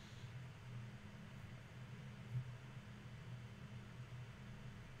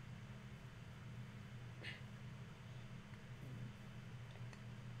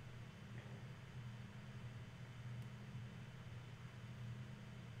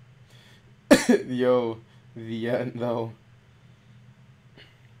 Yo, the end though.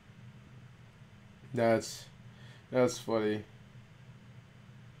 That's funny.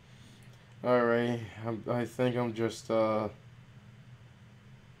 All right, I think I'm just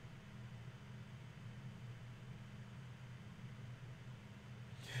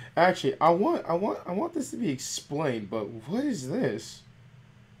Actually, I want this to be explained, but what is this?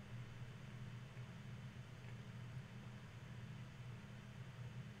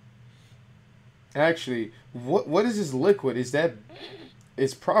 Actually, what is this liquid? Is that...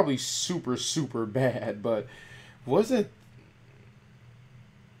 It's probably super, super bad, but... Was it...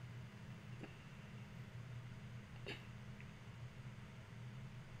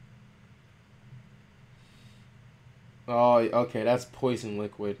 Oh, okay, that's poison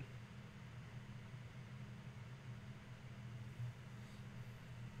liquid.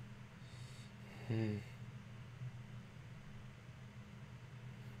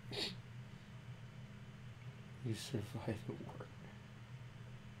 You survived the war.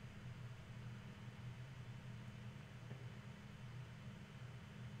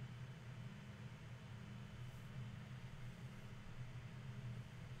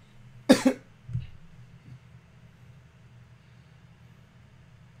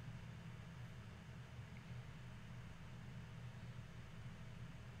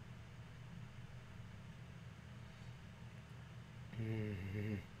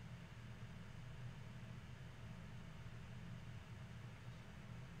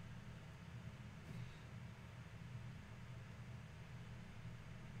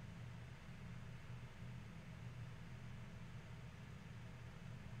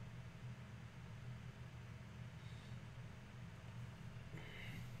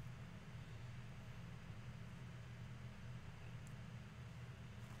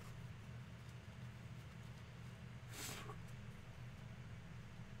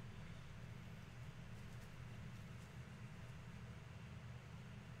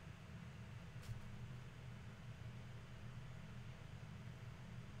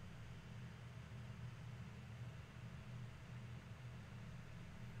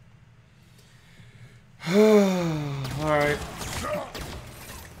 Alright.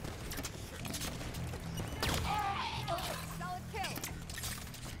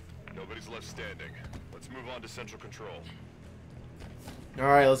 Nobody's left standing. Let's move on to Central Control.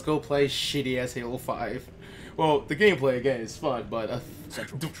 Alright, let's go play shitty ass Halo 5. Well, the gameplay again is fun, but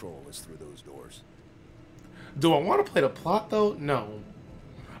Central Control is through those doors. Do I want to play the plot though? No.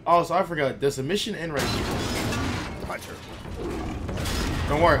 Also, I forgot. There's a mission end right here. Hunter.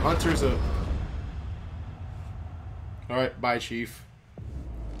 Don't worry, Hunter's a... Alright, bye, Chief.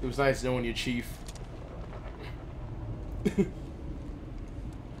 It was nice knowing you, Chief.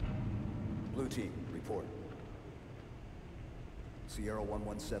 Blue team, report. Sierra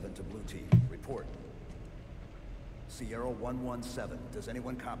 117 to blue team, report. Sierra 117, does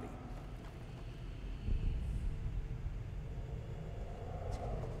anyone copy?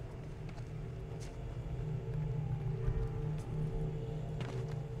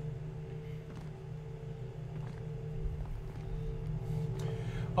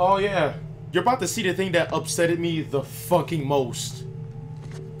 Oh yeah, you're about to see the thing that upsetted me the fucking most.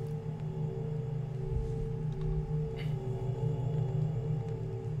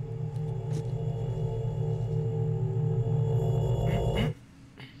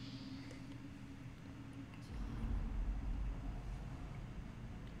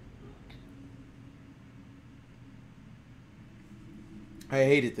 I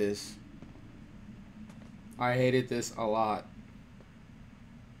hated this. I hated this a lot.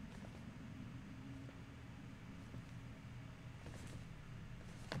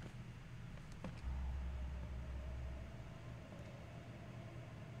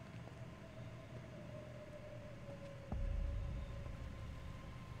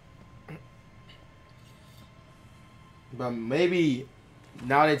 But maybe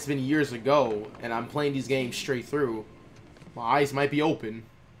now that it's been years ago and I'm playing these games straight through, my eyes might be open.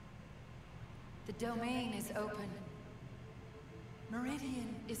 The domain is open.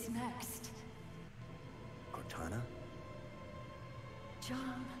 Meridian is next. Cortana?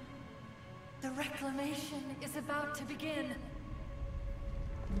 John, the reclamation is about to begin.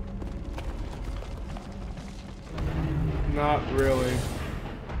 Not really.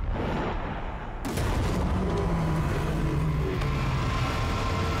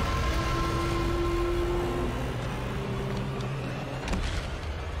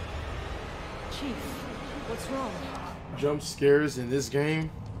 Chief, what's wrong? Jump scares in this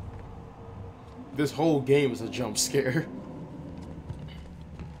game? This whole game is a jump scare.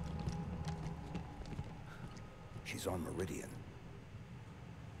 She's on Meridian.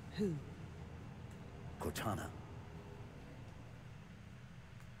 Who? Cortana.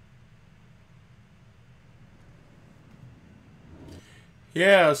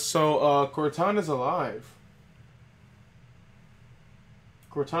 Yeah, so Cortana's alive.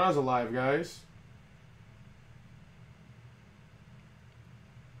 Cortana's alive, guys.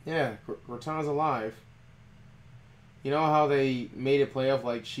 Yeah, Cortana's alive. You know how they made it play off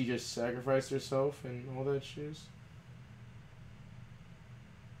like she just sacrificed herself and all that shit?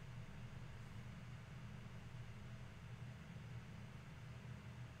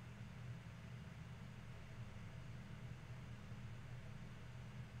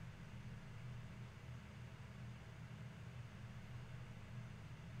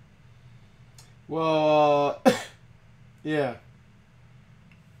 Well, yeah.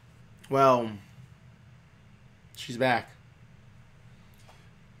 Well, she's back.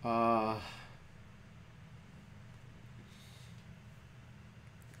 I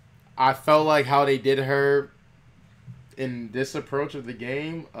felt like how they did her in this approach of the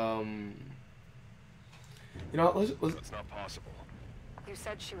game. You know, let's That's not possible. You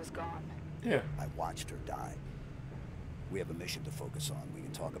said she was gone. Yeah. I watched her die. We have a mission to focus on. We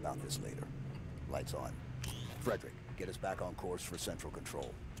can talk about this later. Lights on. Frederick, get us back on course for central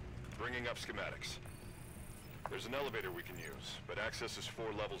control. Bringing up schematics. There's an elevator we can use, but access is 4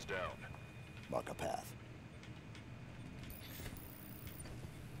 levels down. Mark a path.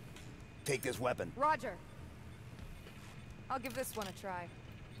 Take this weapon. Roger. I'll give this one a try.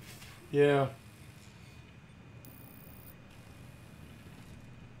 Yeah.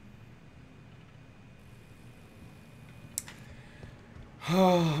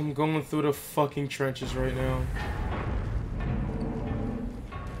 I'm going through the fucking trenches right now.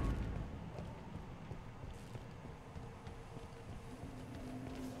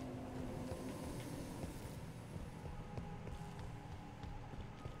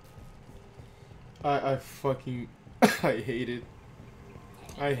 I fucking I hate it.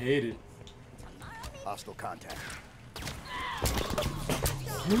 I hate it. Hostile contact.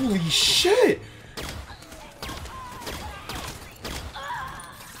 Holy shit!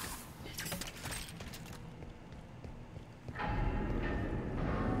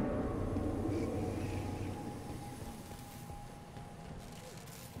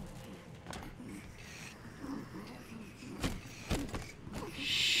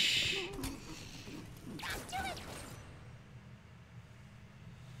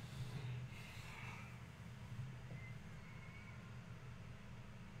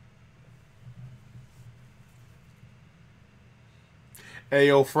 Hey,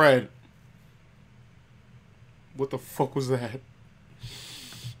 yo, Fred. What the fuck was that?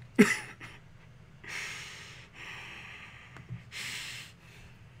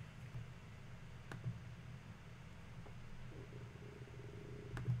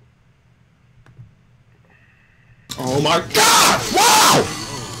 Oh my god! Wow!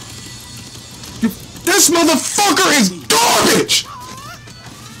 This motherfucker is garbage!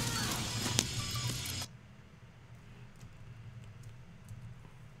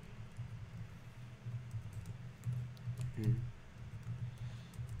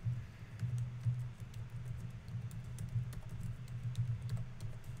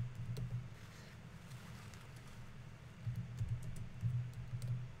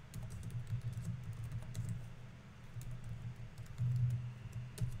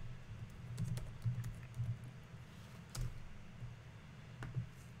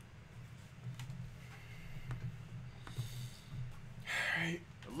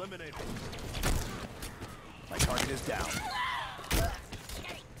 Eliminated. My target is down.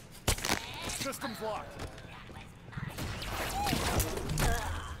 System's locked.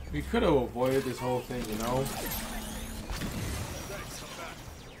 We could have avoided this whole thing, you know?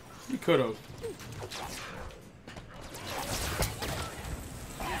 We could have.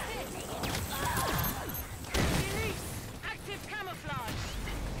 Active camouflage.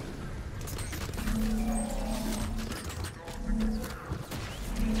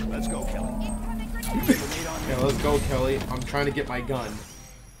 Let's go, Kelly. Yeah, let's go, Kelly. I'm trying to get my gun.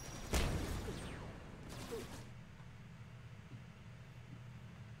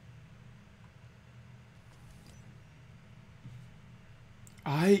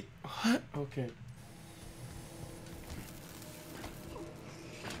 What? Okay.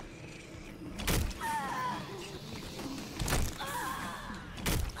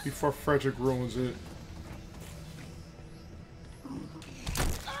 Before Frederick ruins it.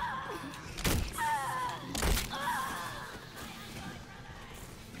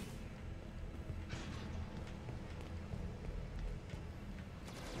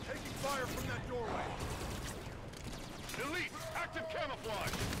 Taking fire from that doorway. Delete. Active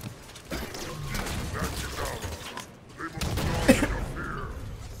camouflage.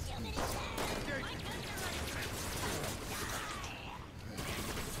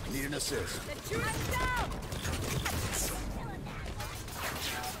 Need an assist.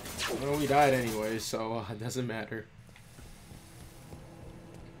 Well, we died anyway, so it doesn't matter.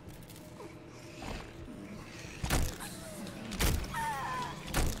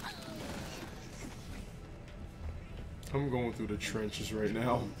 I'm going through the trenches right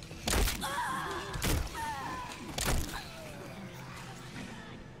now.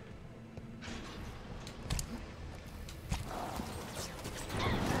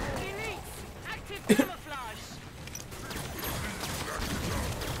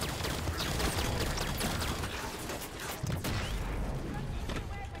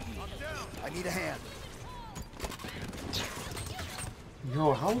 need a hand.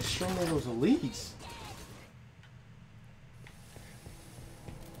 Yo, how strong are those elites?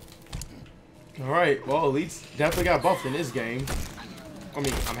 Alright, well, elites definitely got buffed in this game. I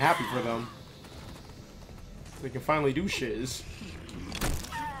mean, I'm happy for them. They can finally do shiz.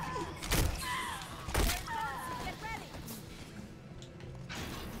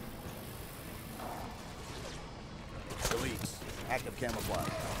 Elites, active camouflage.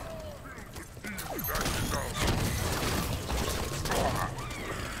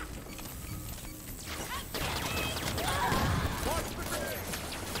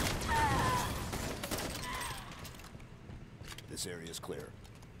 This area is clear.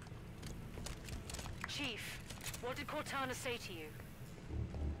 Chief, what did Cortana say to you?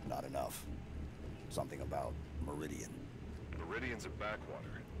 Not enough. Something about Meridian. Meridian's a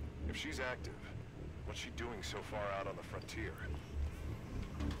backwater. If she's active, what's she doing so far out on the frontier?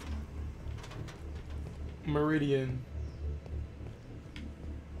 Meridian.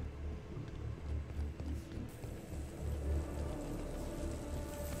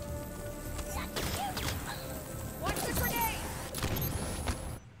 Watch the grenade!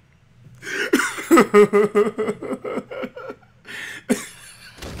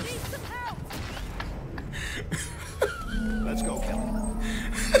 Need some help! Let's go, Kelly.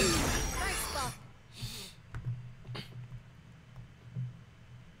 Thanks, Buck.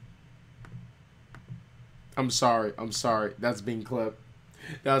 I'm sorry. I'm sorry. That's being clipped.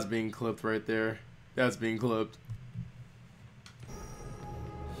 That's being clipped right there. That's being clipped.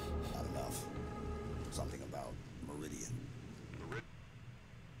 Not enough. Something about Meridian.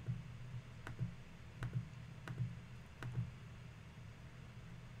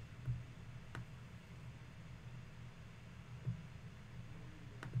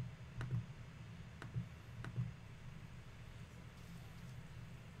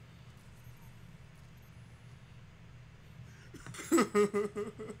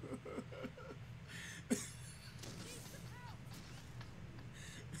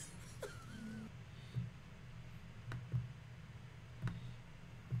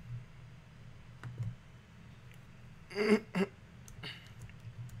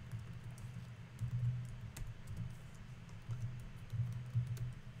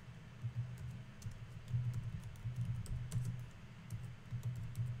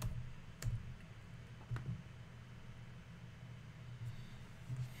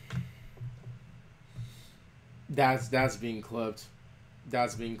 That's being clipped.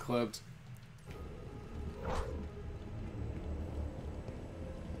 That's being clipped.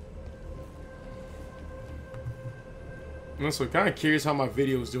 I'm also kind of curious how my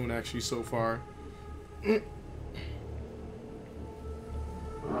video is doing actually so far.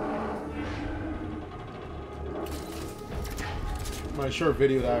 My short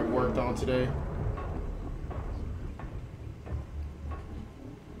video that I worked on today.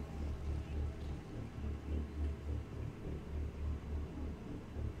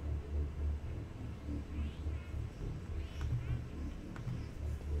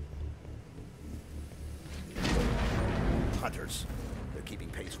 Hunters. They're keeping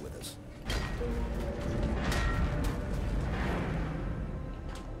pace with us.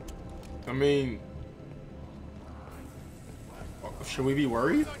 I mean, should we be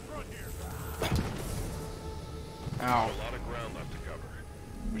worried? Ow. A lot of ground left to cover.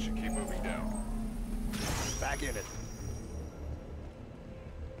 We should keep moving down. Back in it.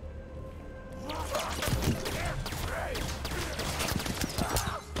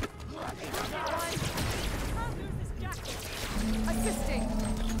 Assisting.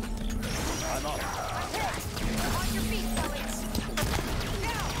 I'm up. On your feet, fellas.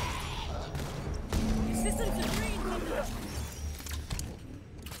 Now. Your systems are green.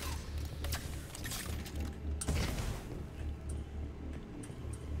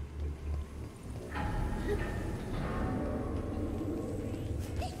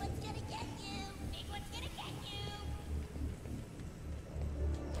 Big one's gonna get you. Big one's gonna get you.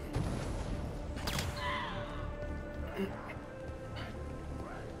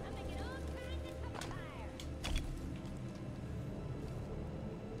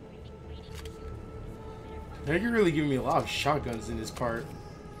 They're really giving me a lot of shotguns in this part.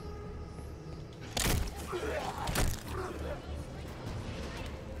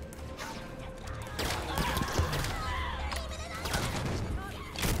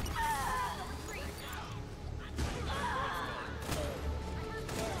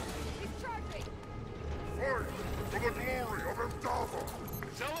 Fight for the glory of Endava!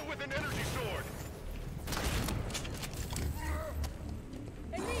 Sell it with an energy sword!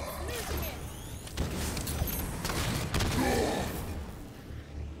 Elite's losing it.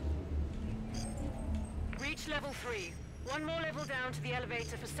 all three. One more level down to the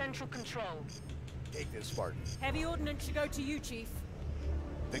elevator for central control. Take this, Spartan. Heavy ordnance should go to you, Chief.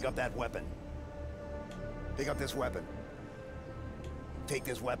 Pick up that weapon. Pick up this weapon. Take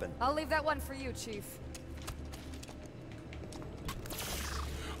this weapon. I'll leave that one for you, Chief.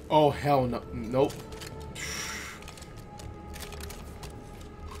 Oh, hell no. Nope.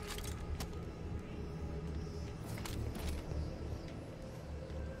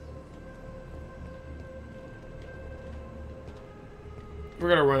 We're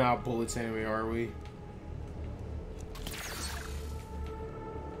gonna run out of bullets anyway, are we?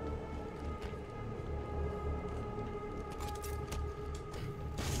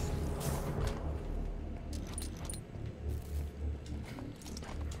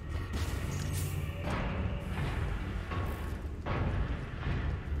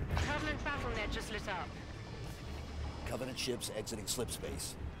 Covenant battle net just lit up. Covenant ships exiting slip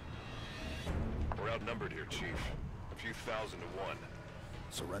space. We're outnumbered here, Chief. A few thousand to one.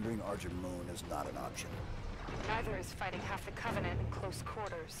 Surrendering Argent Moon is not an option. Neither is fighting half the Covenant in close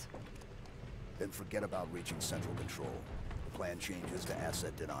quarters. Then forget about reaching central control. The plan changes to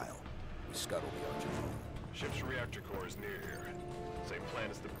asset denial. We scuttle the Argent Moon. Ship's reactor core is near here. Same plan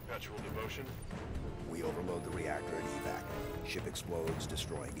as the Perpetual Devotion? We overload the reactor at evac. Ship explodes,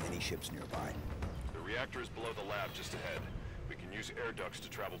 destroying any ships nearby. The reactor is below the lab just ahead. We can use air ducts to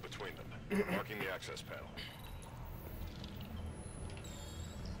travel between them, marking the access panel.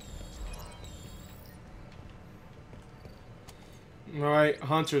 Alright,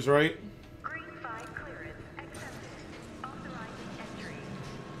 Hunters, right? Green 5 clearance accepted. Authorizing entry.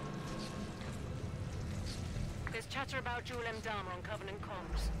 There's chatter about Jewel M. Dharma on Covenant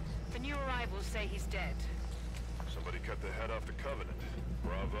comms. The new arrivals say he's dead. Somebody cut the head off the Covenant.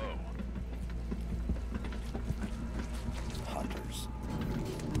 Bravo. Hunters.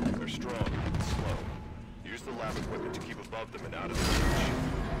 They're strong, but slow. Use the lab equipment to keep above them and out of their reach.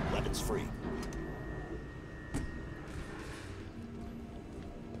 Weapons free.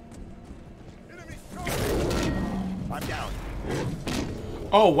 I'm down.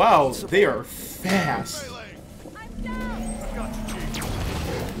 Oh wow, they are fast. I'm down.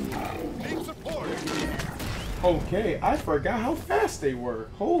 Need support. Okay, I forgot how fast they were.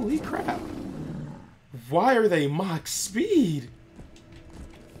 Holy crap. Why are they Mach speed?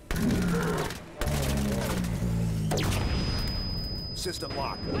 System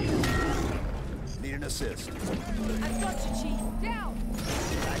lock. Need an assist. I've got you, Chief. Down.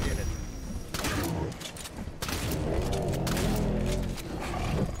 I did it.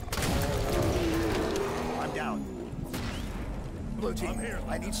 I'm down. Blue team,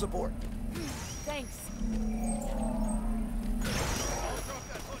 I need support. Thanks.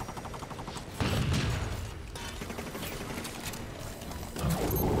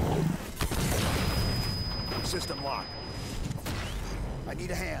 System lock. I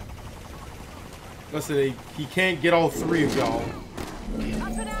need a hand. Listen, he can't get all three of y'all. Up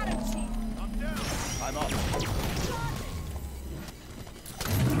and at him, Chief. I'm up.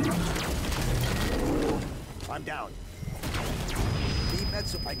 I'm down. Need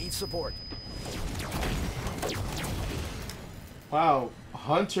I need support. Wow,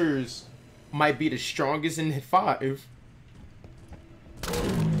 Hunters might be the strongest in 5.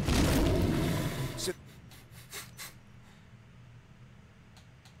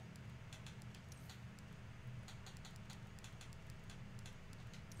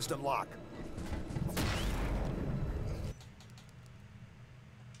 System lock.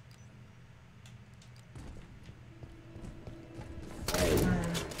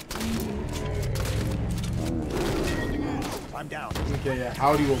 I'm down. Okay, yeah,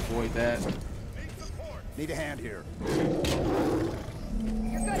 how do you avoid that? Need a hand here. You're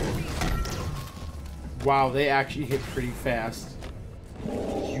good, Chief. Wow, they actually hit pretty fast.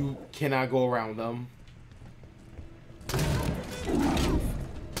 You cannot go around them.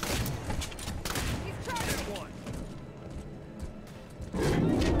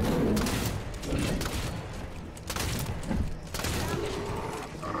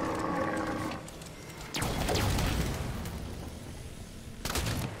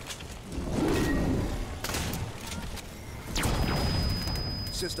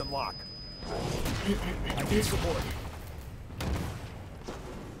 System lock. I need support.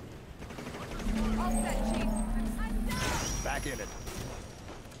 All set, Chief. I'm down. Back in it.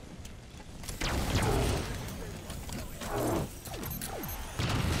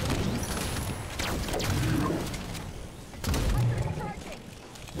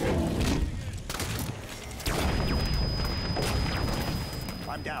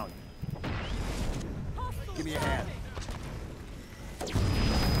 I'm down. Give me a hand. Good,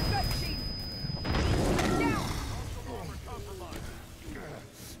 Chief. I'm down.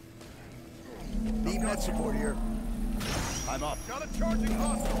 Need med support here. I'm up. Got a charging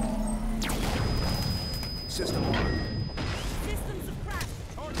hostile. System on. Systems have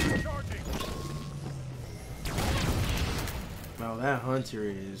crashed. Charging. Wow, that hunter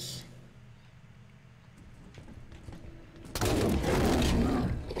is.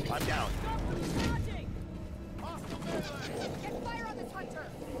 I'm down. Stop them charging. Get fire on this hunter.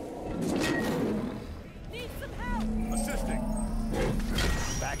 Need some help. Assisting.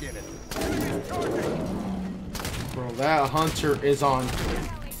 Back in it. Enemy's charging. Bro, that hunter is on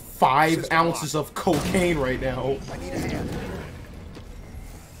 5 ounces of cocaine right now. I need a hand.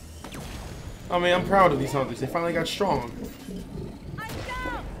 I mean, I'm proud of these hunters. They finally got strong. I'm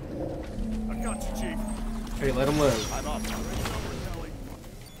down. I got you, Chief. Hey, let them live. I'm up.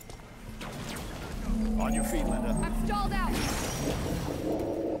 On your feet, Linda. I'm stalled out.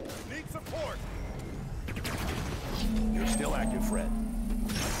 Need support. You're still active, Fred.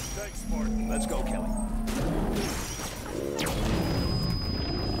 Thanks, Spartan. Let's go, Kelly.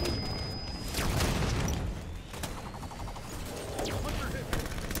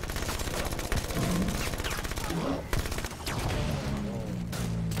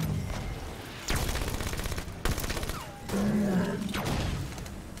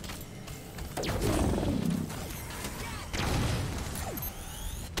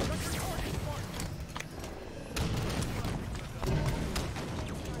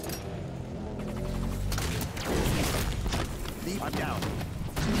 I'm down.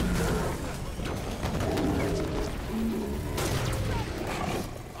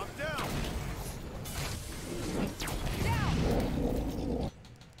 I'm down.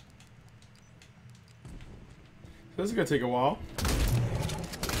 This is gonna take a while.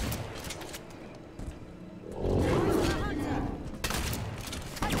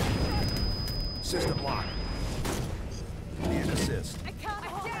 System lock. Need an assist. I can't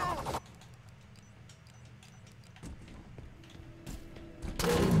hold down.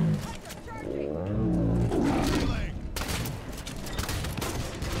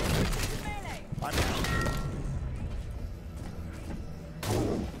 I'm down.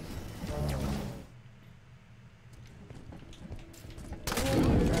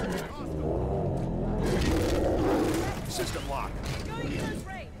 System lock.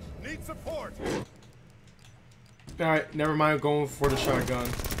 Need support. Alright, never mind going for the shotgun.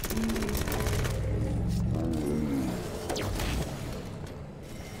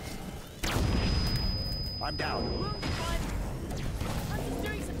 I'm down. I'm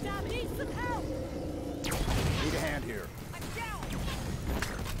doing some damage. Need some help. Need a hand here. I'm down.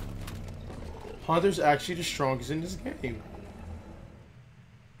 Hunter's actually the strongest in this game.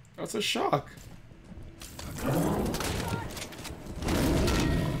 That's a shock.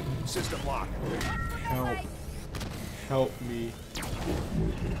 System lock. Help. Help me.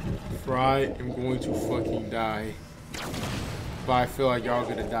 Fry, I'm going to fucking die. But I feel like y'all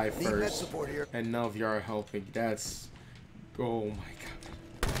gonna die Need med first. support here. And none of y'all are helping. That's... Oh my god.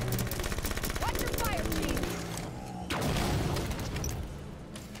 Watch your fire, Chief.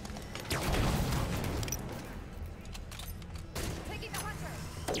 Taking the hunter.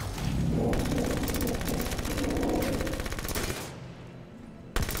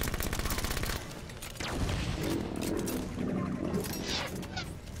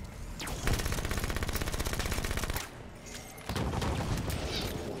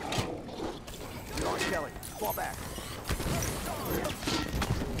 You're on Kelly. Fall back.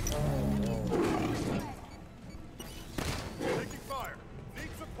 Taking fire.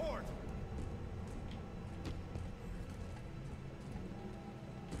 Need support.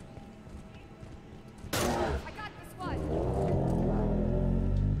 I got this one.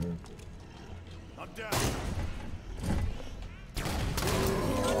 I'm down.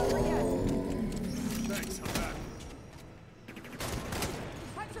 Thanks, I'm back.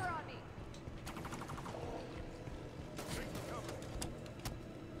 Hunter on me.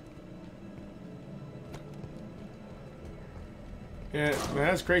 Yeah, man,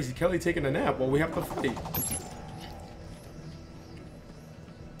 that's crazy. Kelly taking a nap while we have to fight.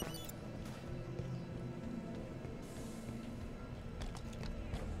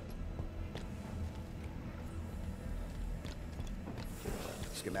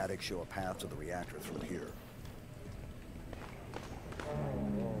 Schematics show a path to the reactor through here.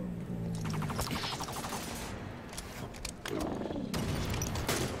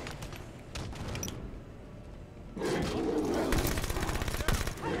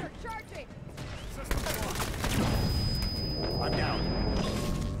 Hunter charging. I'm down.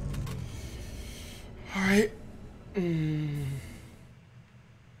 Alright.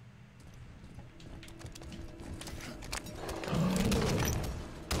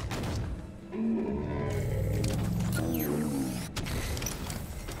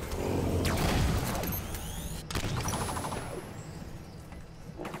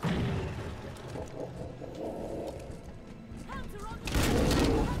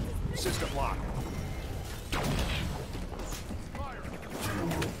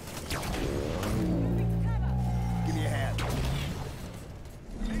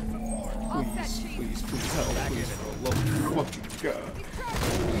 my god.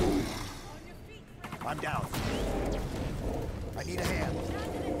 I'm down. I need a hand.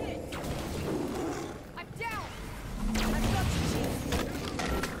 I'm down. I've got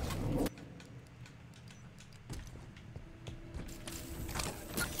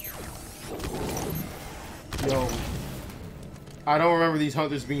you, Yo. I don't remember these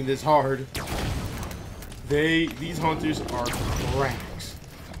hunters being this hard. These hunters are cracks.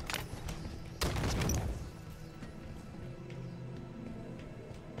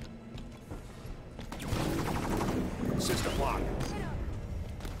 System lock. Up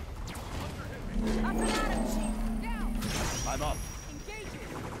and at him, Chief. Down. I'm up. Engage it.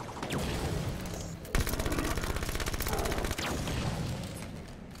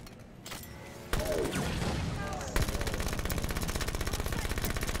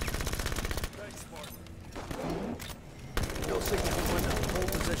 No signal from window.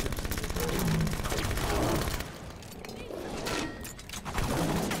 Hold position.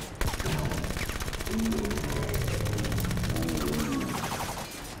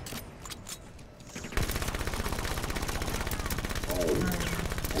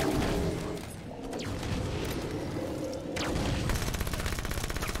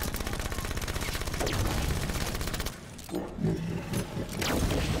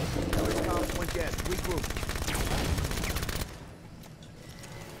 Comms went dead. Regroup.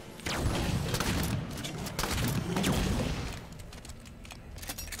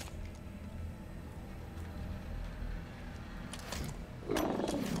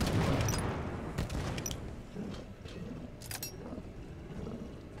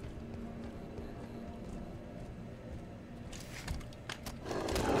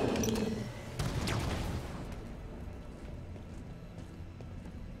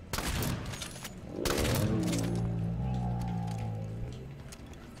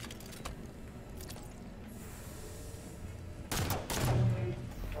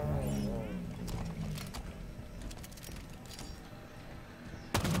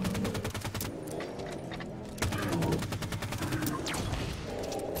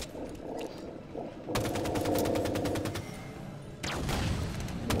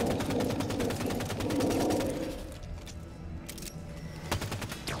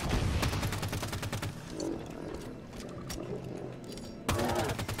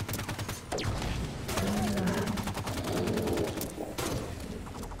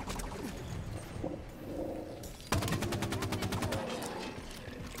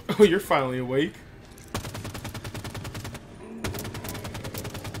 Oh, you're finally awake.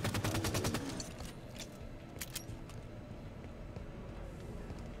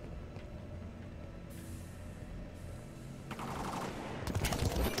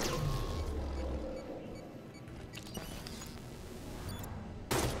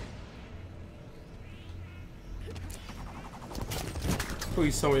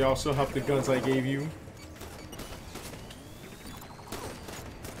 Please tell me y'all still have the guns I gave you.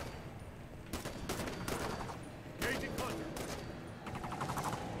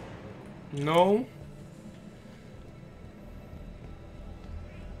 No.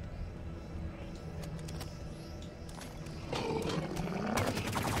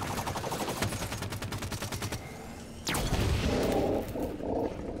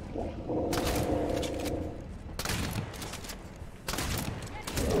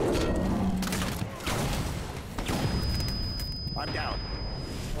 I'm down.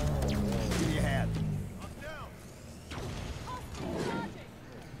 Give me a hand.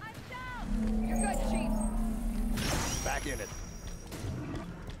 You're good, Chief. Back in it.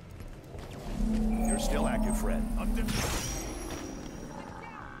 You're still active, Fred.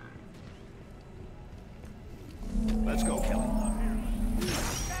 Let's go, Kelly.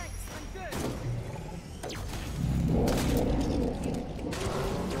 Thanks, I'm good.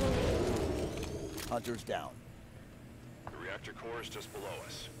 Hunter's down. The reactor core is just below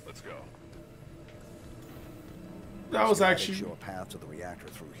us. Let's go. That was actually Show a path to the reactor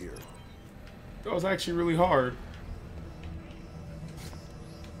through here. That was actually really hard.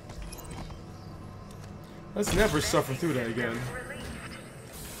 Let's never suffer through that again.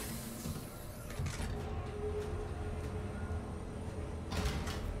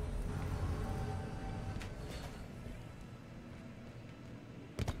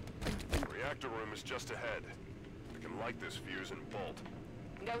 Reactor room is just ahead. We can light this fuse and bolt.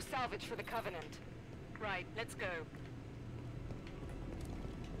 No salvage for the Covenant. Right, let's go.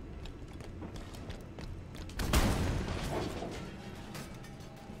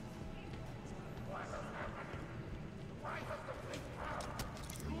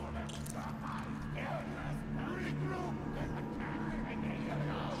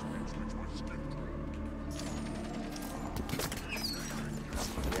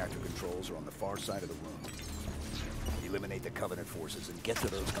 controls are on the far side of the room. Eliminate the Covenant forces and get to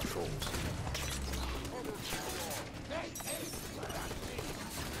those controls.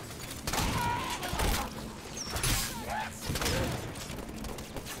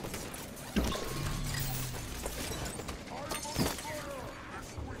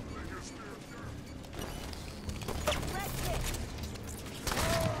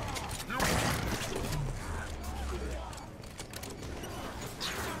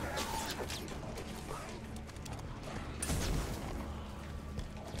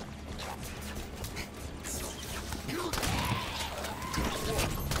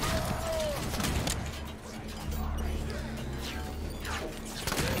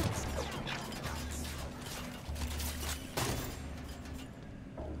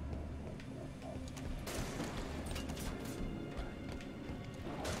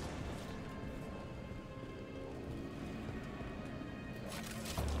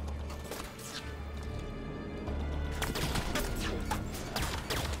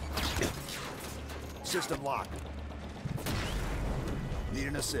 System lock. Need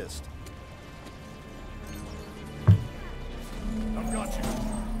an assist. I've got you.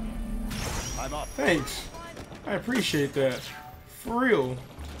 I'm up. Thanks. I appreciate that. For real.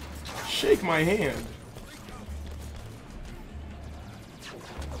 Shake my hand.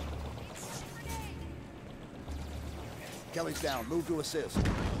 Kelly's down. Move to assist.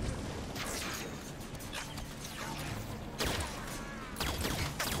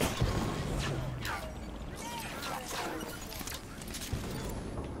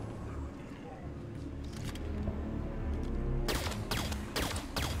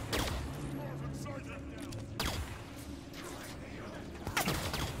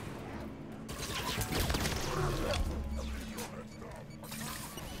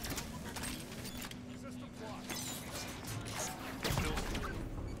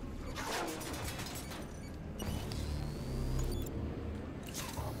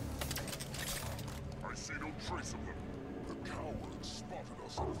 Trace of them. The cowards spotted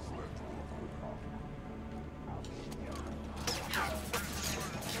us and fled.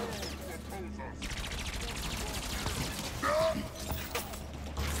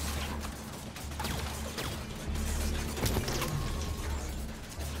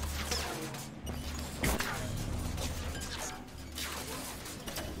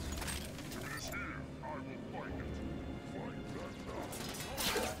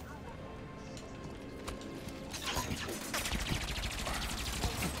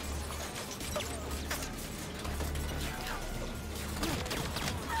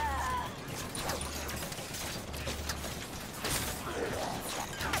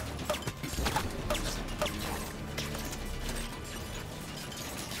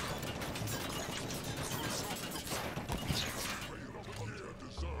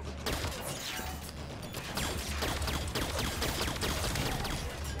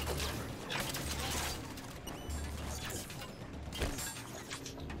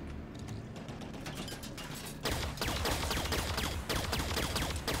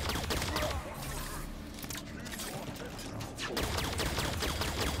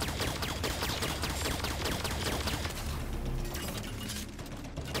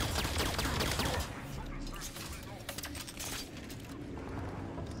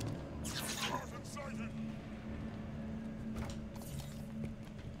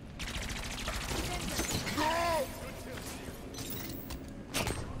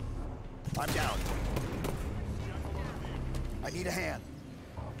 I'm down. I need a hand.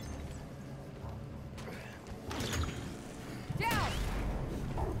 Down.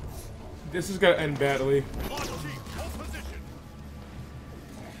 This is gonna end badly.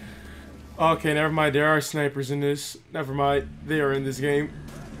 Okay, never mind. There are snipers in this. Never mind. They are in this game.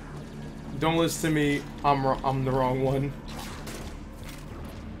 Don't listen to me. I'm the wrong one.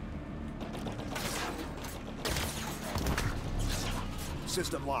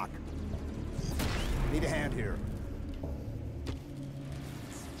 System lock. Need a hand here.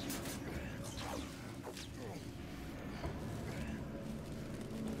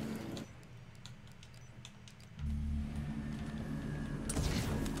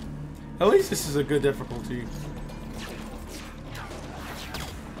 At least this is a good difficulty.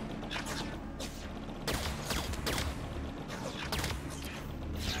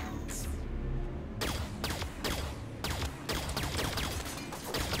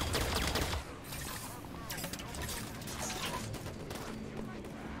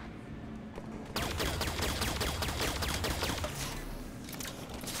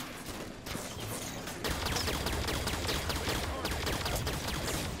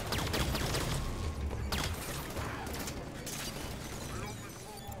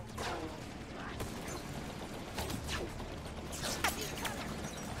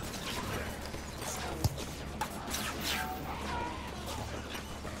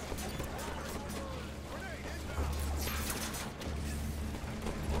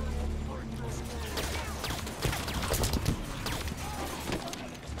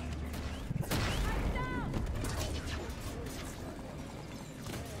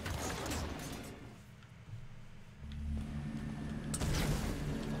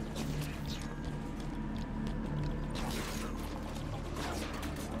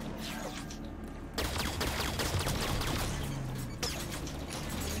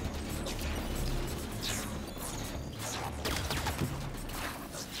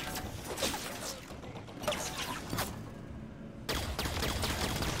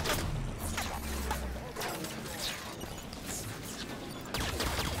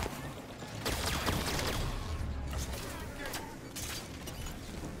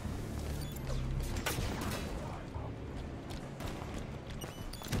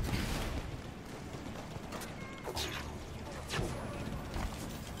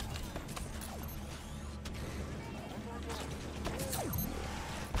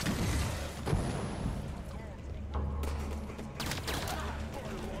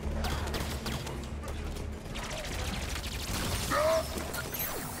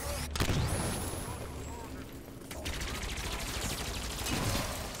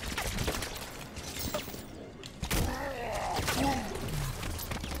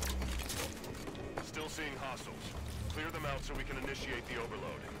 seeing hostiles. Clear them out so we can initiate the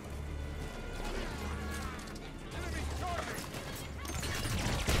overload. Enemy target!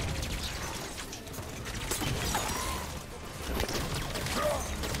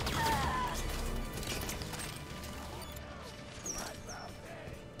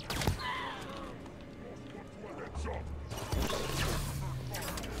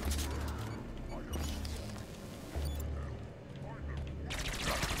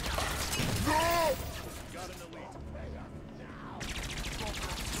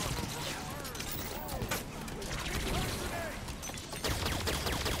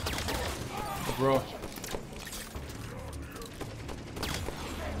 Bro.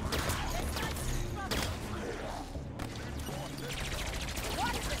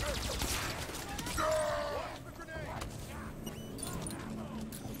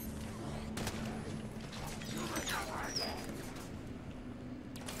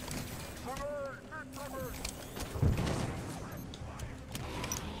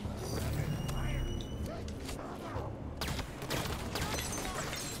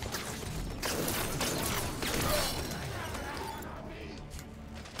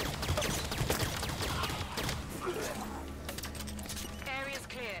 Area's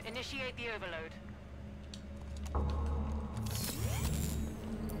clear. Initiate the overload.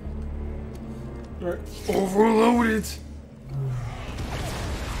 Overloaded.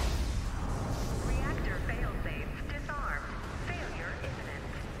 Reactor failsafe disarmed. Failure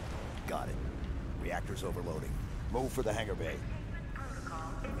imminent. Got it. Reactor's overloading. Move for the hangar bay.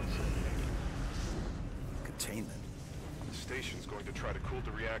 Protocol initiated. Containment. The station's going to try to cool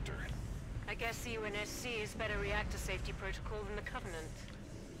the reactor. I guess UNSC is better reactor safety protocol than the Covenant.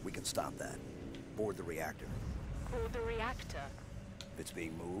 We can stop that. Board the reactor. Or the reactor. If it's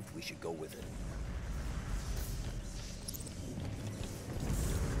being moved, we should go with it.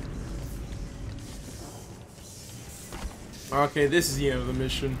 Okay, this is the end of the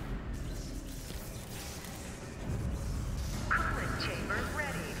mission. Coolant chambers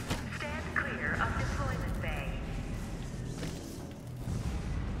ready. Stand clear of deployment bay.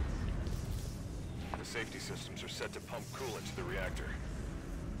 The safety systems are set to pump coolant to the reactor.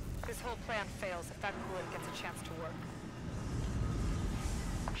 This whole plan fails if that coolant gets a chance to work.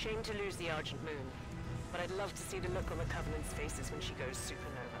 Shame to lose the Argent Moon, but I'd love to see the look on the Covenant's faces when she goes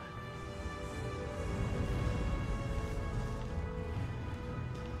supernova.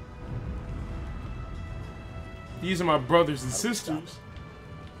 These are my brothers and sisters.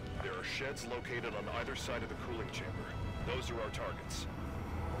 There are sheds located on either side of the cooling chamber. Those are our targets.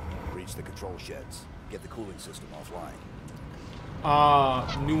 Reach the control sheds. Get the cooling system offline.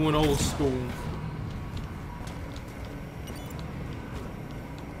 New and old school.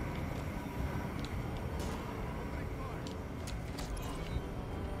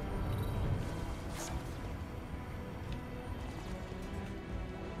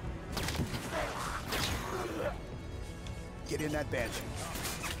 Get in that Banshee.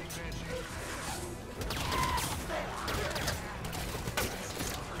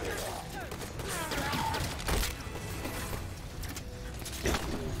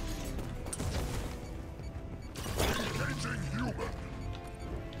 Engaging human.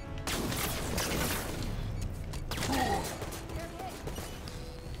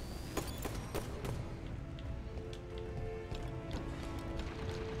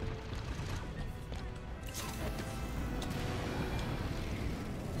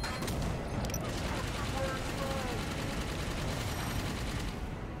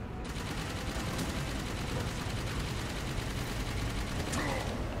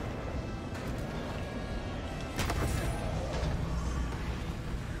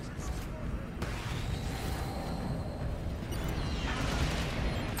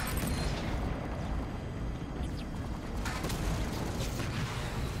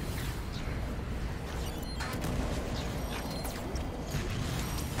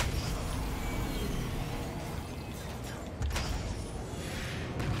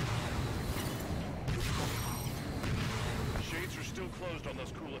 Closed on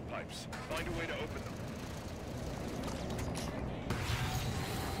those coolant pipes. Find a way to open them.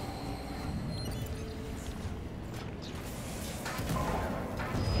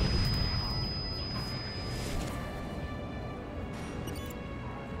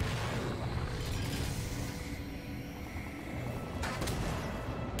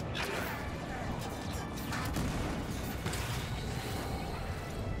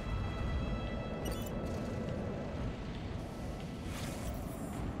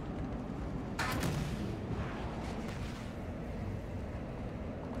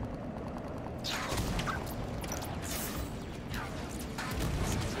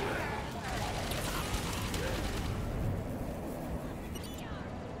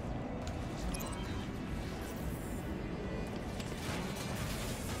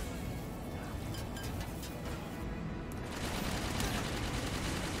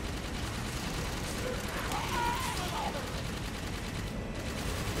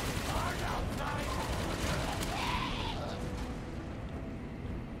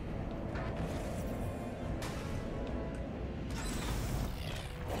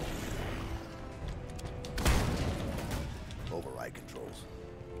 controls.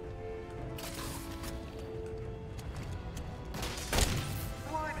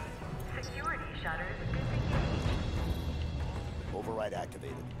 Warning. Security shutters disengaged. Override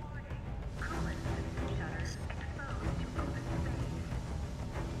activated. Coolant system shutters exposed to open space.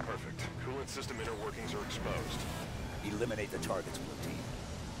 Perfect. Coolant system inner workings are exposed. Eliminate the targets, Blue Team.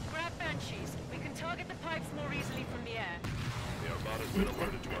 Grab Banshees. We can target the pipes more easily from the air. The Armada's been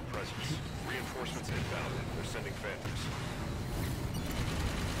alerted to our presence. Reinforcements inbound. They're sending phantoms.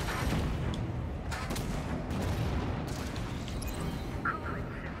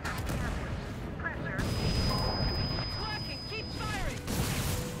 Coolant system damaged. Pressure. It's working. Keep firing.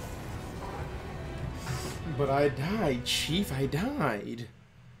 But I died, Chief. I died.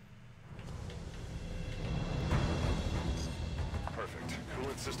 Perfect.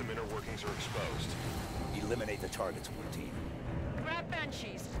 Coolant system inner workings are exposed. Eliminate the targets, Blue Team. Grab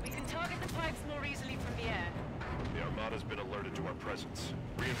Banshees. We can target the pipes more easily from the air. The Armada's been alerted to our presence.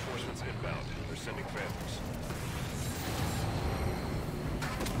 Reinforcements inbound. They're sending phantoms.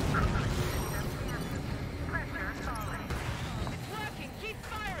 Pressure falling. It's working. Keep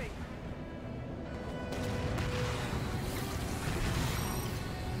firing.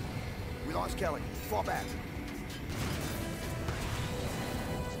 We lost Kelly. Fall back.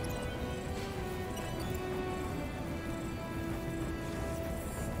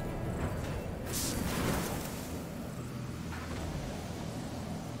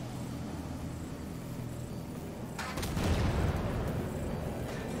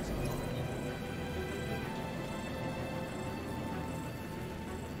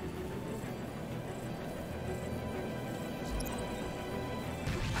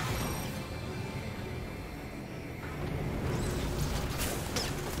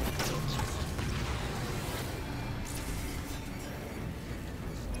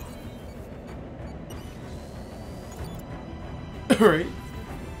 Alright.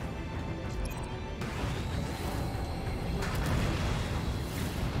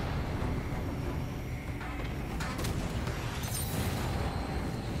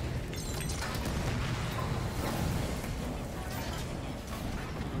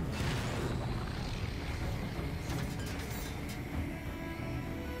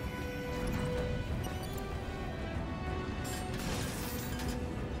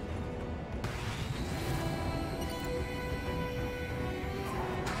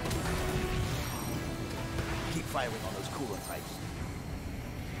 Firing on those coolant pipes.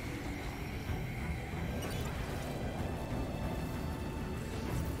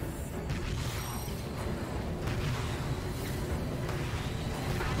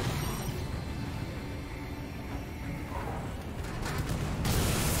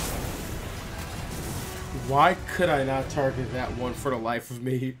 Why could I not target that one for the life of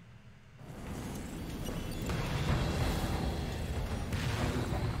me?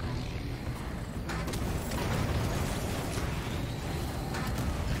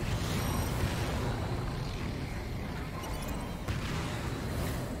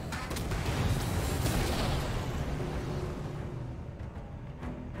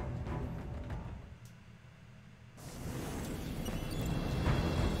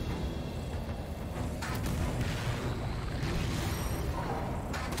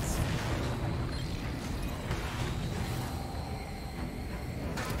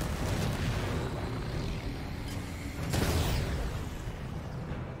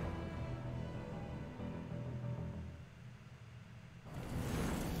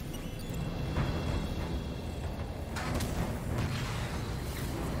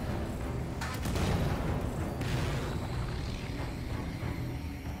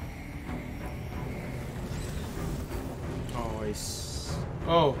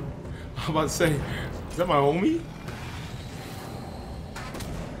 Oh, I'm about to say, is that my homie?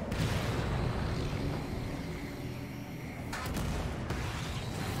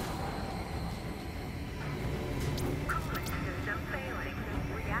 Cooling system failing.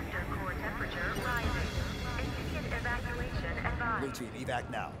 Reactor core temperature rising. Immediate evacuation advised. Blue Team, evac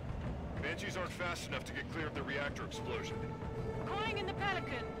now. Banshees aren't fast enough to get clear of the reactor explosion. Calling in the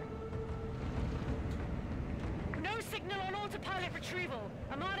Pelican. No signal on autopilot retrieval.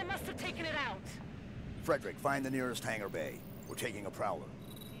 Armada must have taken it out. Frederick, find the nearest hangar bay. We're taking a prowler.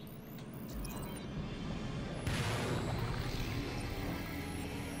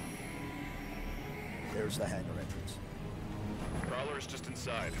 There's the hangar entrance. Prowler is just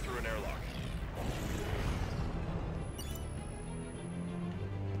inside, through an airlock.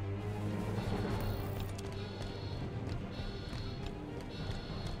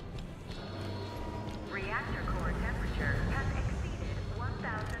 Reactor core temperature has exceeded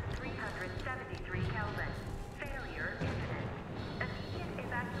 1,373 Kelvin. Failure imminent.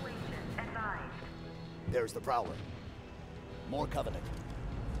 There's the Prowler. More Covenant.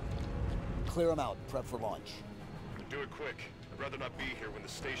 Clear them out. Prep for launch. Do it quick. I'd rather not be here when the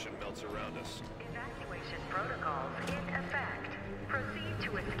station melts around us. Evacuation protocols in effect. Proceed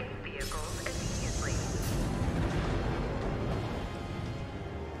to escape vehicles immediately.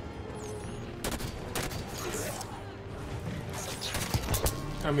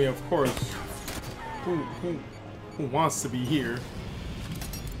 I mean, of course. Who wants to be here?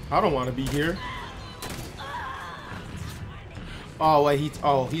 I don't want to be here. Oh wait, he's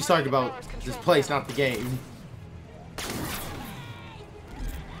talking about this place, not the game.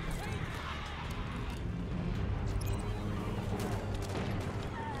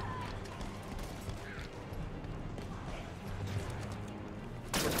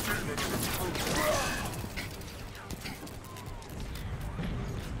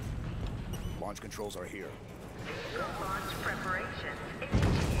 Launch controls are here. Vehicle launch preparations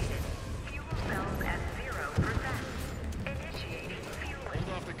initiated. Fuel cells at 0%. Initiating fueling.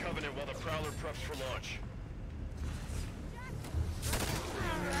 Hold off the Covenant while the Prowler preps for launch.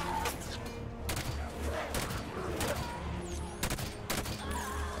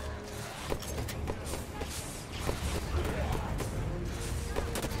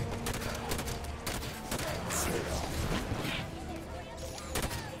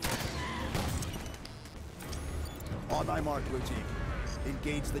 On my mark, blue team.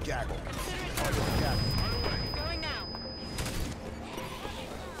 Engage the Jackal. Target the Jackal. Going now.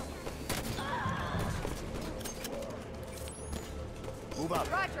 Move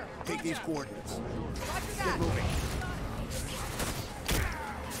up. Roger. Take these coordinates. Roger Get that. moving.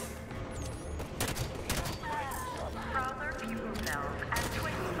 Prowler fuel cells at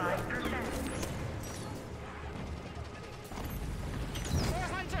 25%. More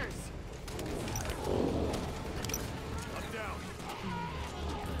hunters. I'm down.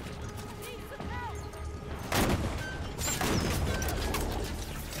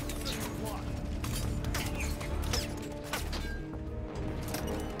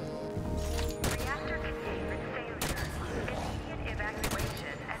 Reactor containment failure. Immediate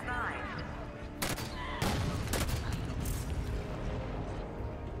evacuation advised.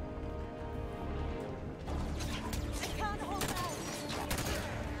 I can't hold out.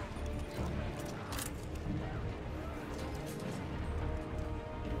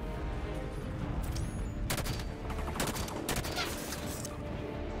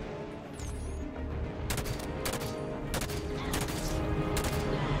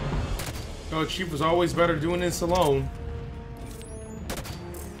 Oh, Chief was always better doing this alone.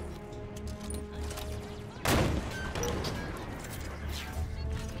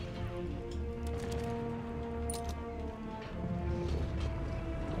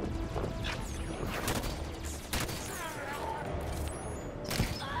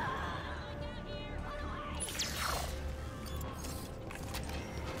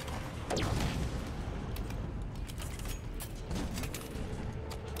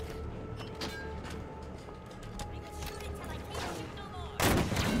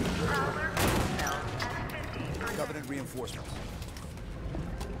 Prowler fuel cells at 50%. Covenant reinforcements.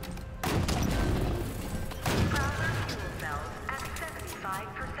 Prowler fuel cells at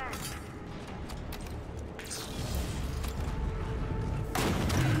 75%.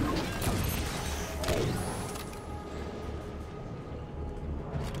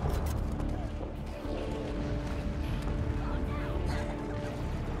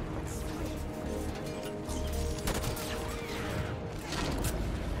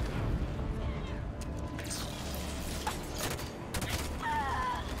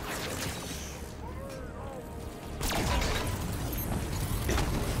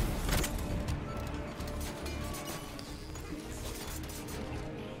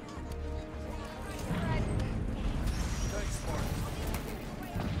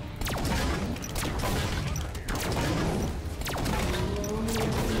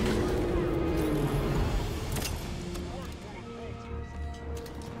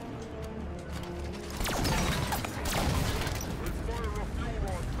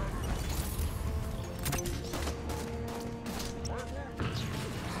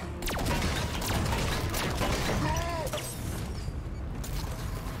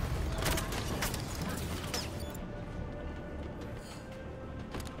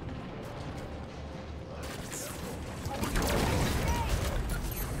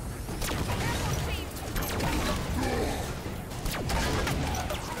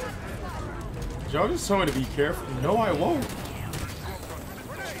 Y'all just told me to be careful. No, I won't.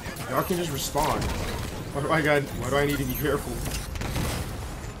 Y'all can just respond. Why do I need to be careful?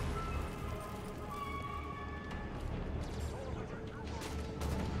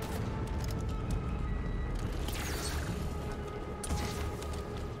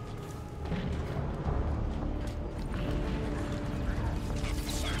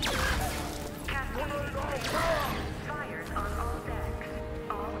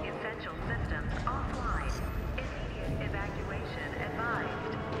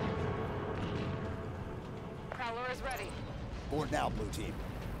 now, blue team.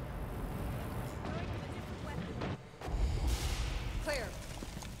 Clear.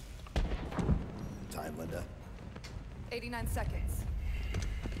 Time, Linda. 89 seconds.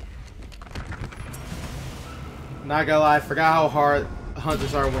 Not gonna lie, I forgot how hard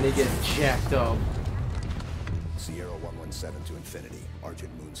hunters are when they get jacked up. Sierra 117 to Infinity.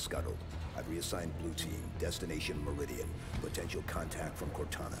 Argent Moon scuttled. I've reassigned blue team. Destination Meridian. Potential contact from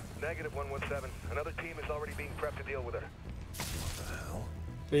Cortana. Negative 117. Another team is already being prepped to deal with her. What the hell?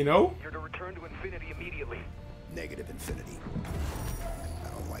 They know? You're to return to Infinity immediately. Negative Infinity. I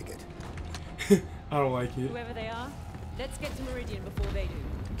don't like it. I don't like it. Whoever they are, let's get to Meridian before they do.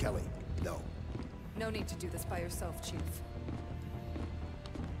 Kelly, no. No need to do this by yourself, Chief.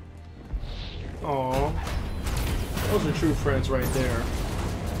 Aww. Those are true friends right there.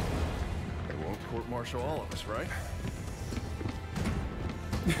 They won't court-martial all of us, right?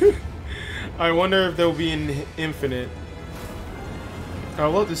 I wonder if they'll be in Infinite. I'd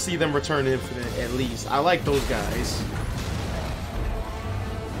love to see them return to Infinite, at least. I like those guys.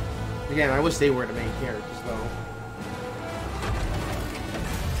 Again, I wish they were the main characters, though.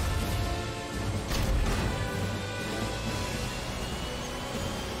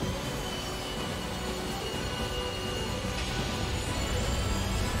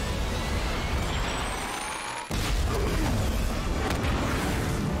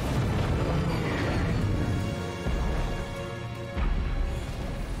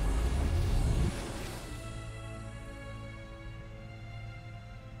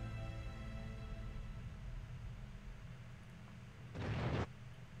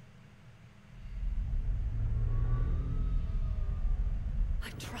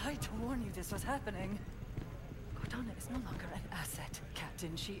 tried to warn you this was happening. Cortana is no longer an asset,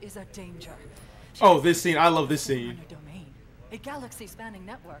 Captain. She is a danger. Oh, this scene. I love this scene. Domain, a galaxy-spanning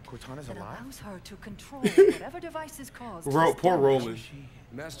network Cortana's that alive? allows her to control whatever devices cause. Poor Roland.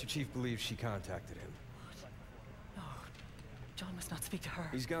 Master Chief believes she contacted him. No, John must not speak to her.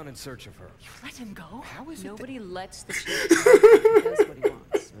 He's gone in search of her. You let him go? How is Nobody it lets the chief he does what he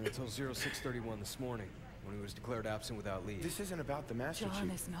wants. Until 0631 this morning, when he was declared absent without leave. This isn't about the Master John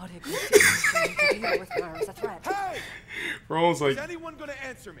Chief. is not equipped to deal with her as a threat. Hey! Roland's like, is anyone gonna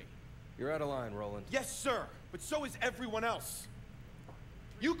answer me? You're out of line, Roland. Yes, sir. But so is everyone else.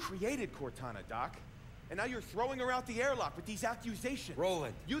 You created Cortana, Doc. And now you're throwing her out the airlock with these accusations.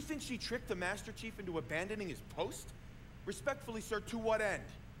 Roland. You think she tricked the Master Chief into abandoning his post? Respectfully, sir, to what end?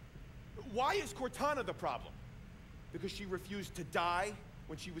 Why is Cortana the problem? Because she refused to die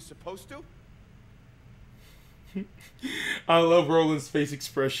when she was supposed to? I love Roland's face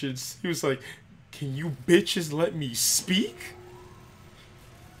expressions. He was like, can you bitches let me speak?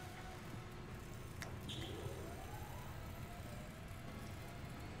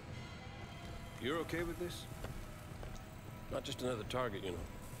 You're okay with this? Not just another target, you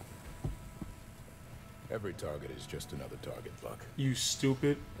know. Every target is just another target, Buck. You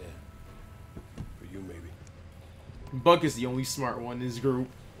stupid. Yeah. For you, maybe. Buck is the only smart one in this group.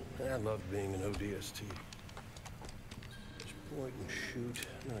 I love being an ODST. Just point and shoot.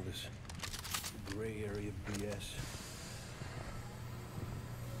 None of this gray area BS.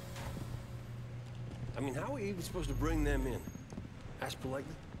 I mean, how are we even supposed to bring them in? Ask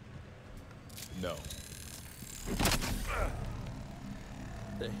politely? No.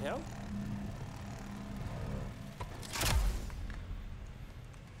 The hell?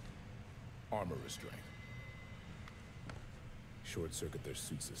 Armor restraint. Short-circuit their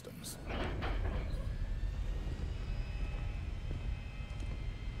suit systems.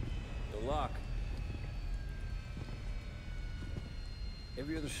 The lock.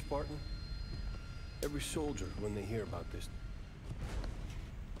 Every other Spartan, every soldier, when they hear about this,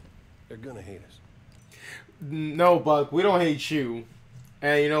 they're gonna hate us. No, Buck, we don't hate you.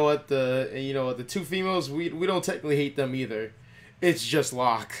 And you know what? The two females, we don't technically hate them either. It's just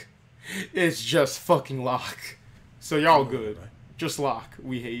Locke. It's just fucking Locke. So y'all good. Just Locke,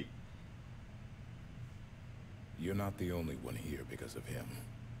 we hate. You're not the only one here because of him.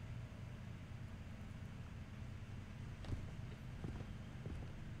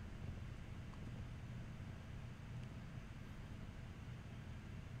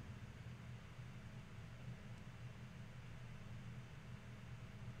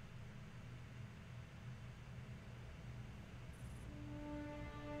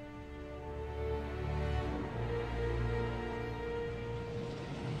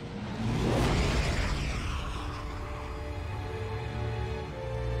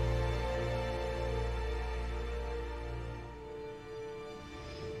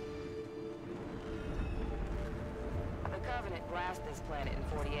 Blasted this planet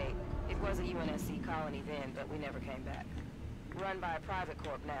in '48. It was a UNSC colony then, but we never came back. Run by a private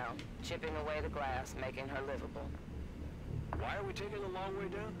corp now, chipping away the glass, making her livable. Why are we taking the long way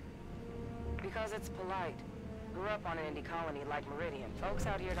down? Because it's polite. Grew up on an indie colony like Meridian. Folks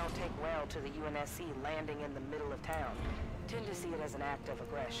out here don't take well to the UNSC landing in the middle of town. Tend to see it as an act of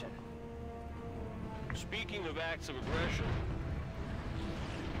aggression. Speaking of acts of aggression...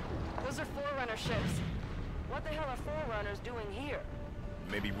 Those are Forerunner ships. What the hell are Forerunners doing here?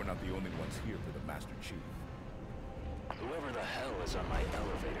 Maybe we're not the only ones here for the Master Chief. Whoever the hell is on my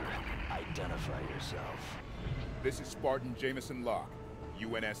elevator, identify yourself. This is Spartan Jameson Locke,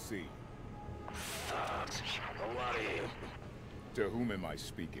 UNSC. Thugs. A lot of you. To whom am I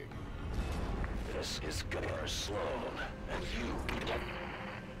speaking? This is Governor Sloan, and you...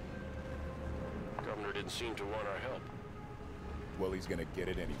 Governor didn't seem to want our help. Well, he's gonna get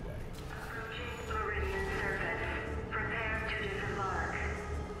it anyway. Meridian surface. Prepare to disembark.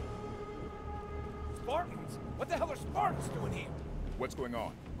 Spartans? What the hell are Spartans doing here? What's going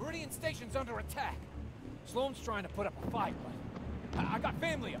on? Meridian Station's under attack. Sloan's trying to put up a fight, but I got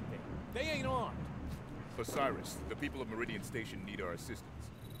family up there. They ain't armed. Osiris, the people of Meridian Station need our assistance.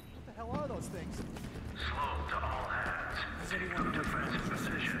 What the hell are those things? Sloan to all hands. Take defensive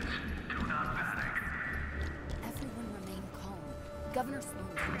positions. Do not panic. Everyone remain calm. Governor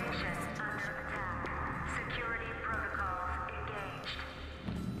Sloan's Station under attack. Security protocols engaged.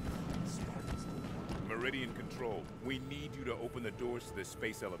 Meridian Control, we need you to open the doors to this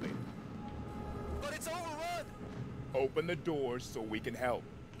space elevator. But it's overrun! Open the doors so we can help.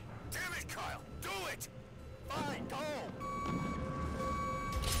 Damn it, Kyle! Do it! Fine, go!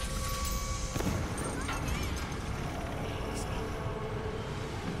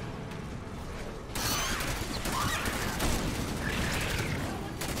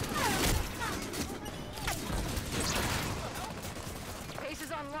 Base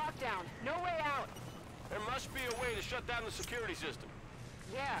is on lockdown. No way out. There must be a way to shut down the security system.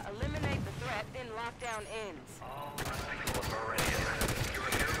 Yeah, eliminate the threat, then lockdown ends. All people of Meridian, you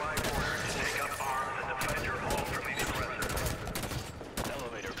are hereby ordered to take up arms and defend your home from these aggressors.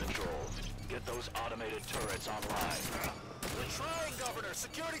 Elevator control. Get those automated turrets online. We're trying, Governor.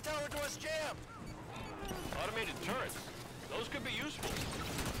 Security tower door's jammed. Automated turrets. Those could be useful.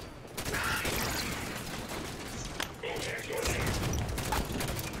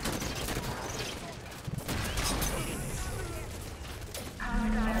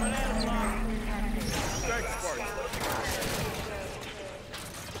 Thanks, Spartan.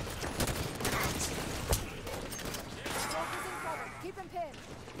 Keep him pinned.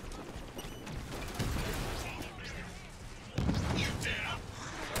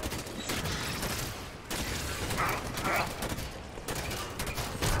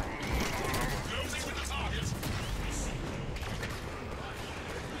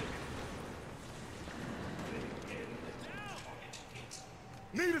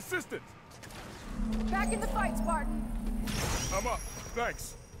 Need assistance! Back in the fight, Spartan. I'm up.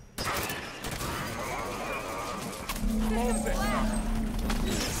 Thanks. System flat.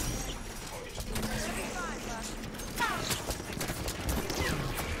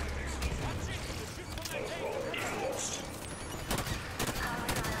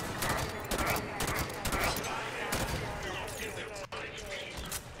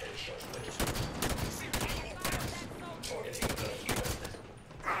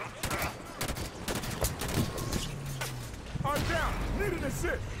 I'm down. Need an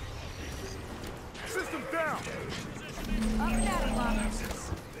assist. System down. Up and at it, Bob.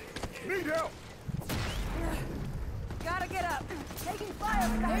 Need help. Gotta get up. Taking fire.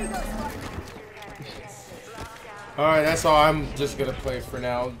 There you go, Spartan. Alright, that's all I'm just gonna play for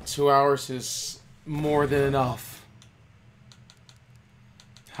now. 2 hours is more than enough.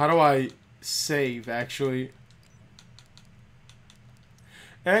 How do I save, actually?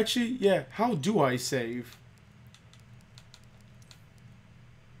 Actually, yeah, how do I save?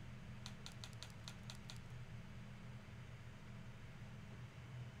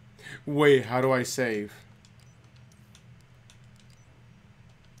 Wait, how do I save?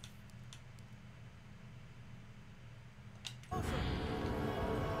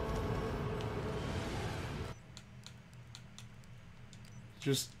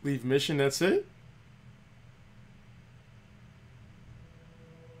 Just leave mission, that's it?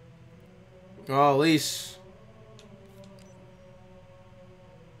 Oh, at least.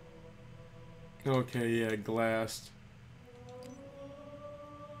 Okay, yeah, glassed.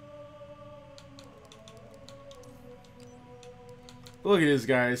 Look at this,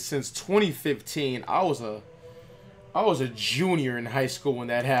 guys. Since 2015, I was a junior in high school when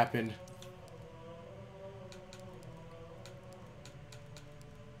that happened.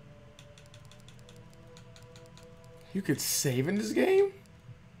 You could save in this game?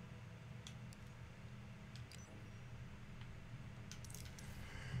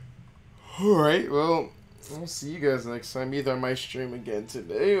 Alright, well, I'll see you guys next time. Either I might stream again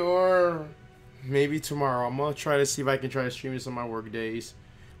today or maybe tomorrow. I'm gonna try to see if I can try to stream this on my work days.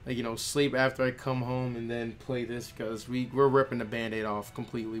 Like, you know, sleep after I come home and then play this, because we're ripping the band-aid off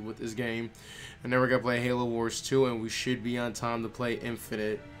completely with this game. And then we're gonna play Halo Wars 2, and we should be on time to play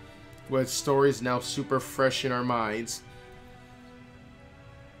Infinite, with stories now super fresh in our minds.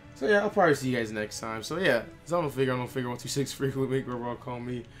 So yeah, I'll probably see you guys next time. So yeah, I'm gonna figure 126 frequently make or call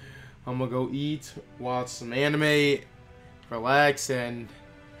me. I'm gonna go eat, watch some anime, relax, and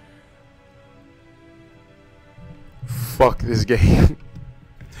fuck this game.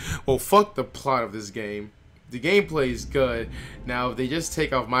 Well, fuck the plot of this game. The gameplay is good. Now, if they just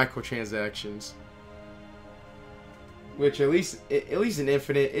take off microtransactions, which at least in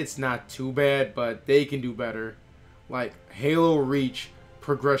Infinite, it's not too bad, but they can do better. Like Halo Reach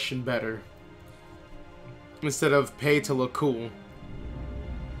progression better, instead of pay to look cool.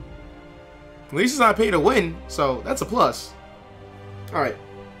 At least it's not pay to win, so that's a plus. Alright,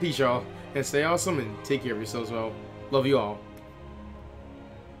 peace y'all, and stay awesome and take care of yourselves well. Love you all.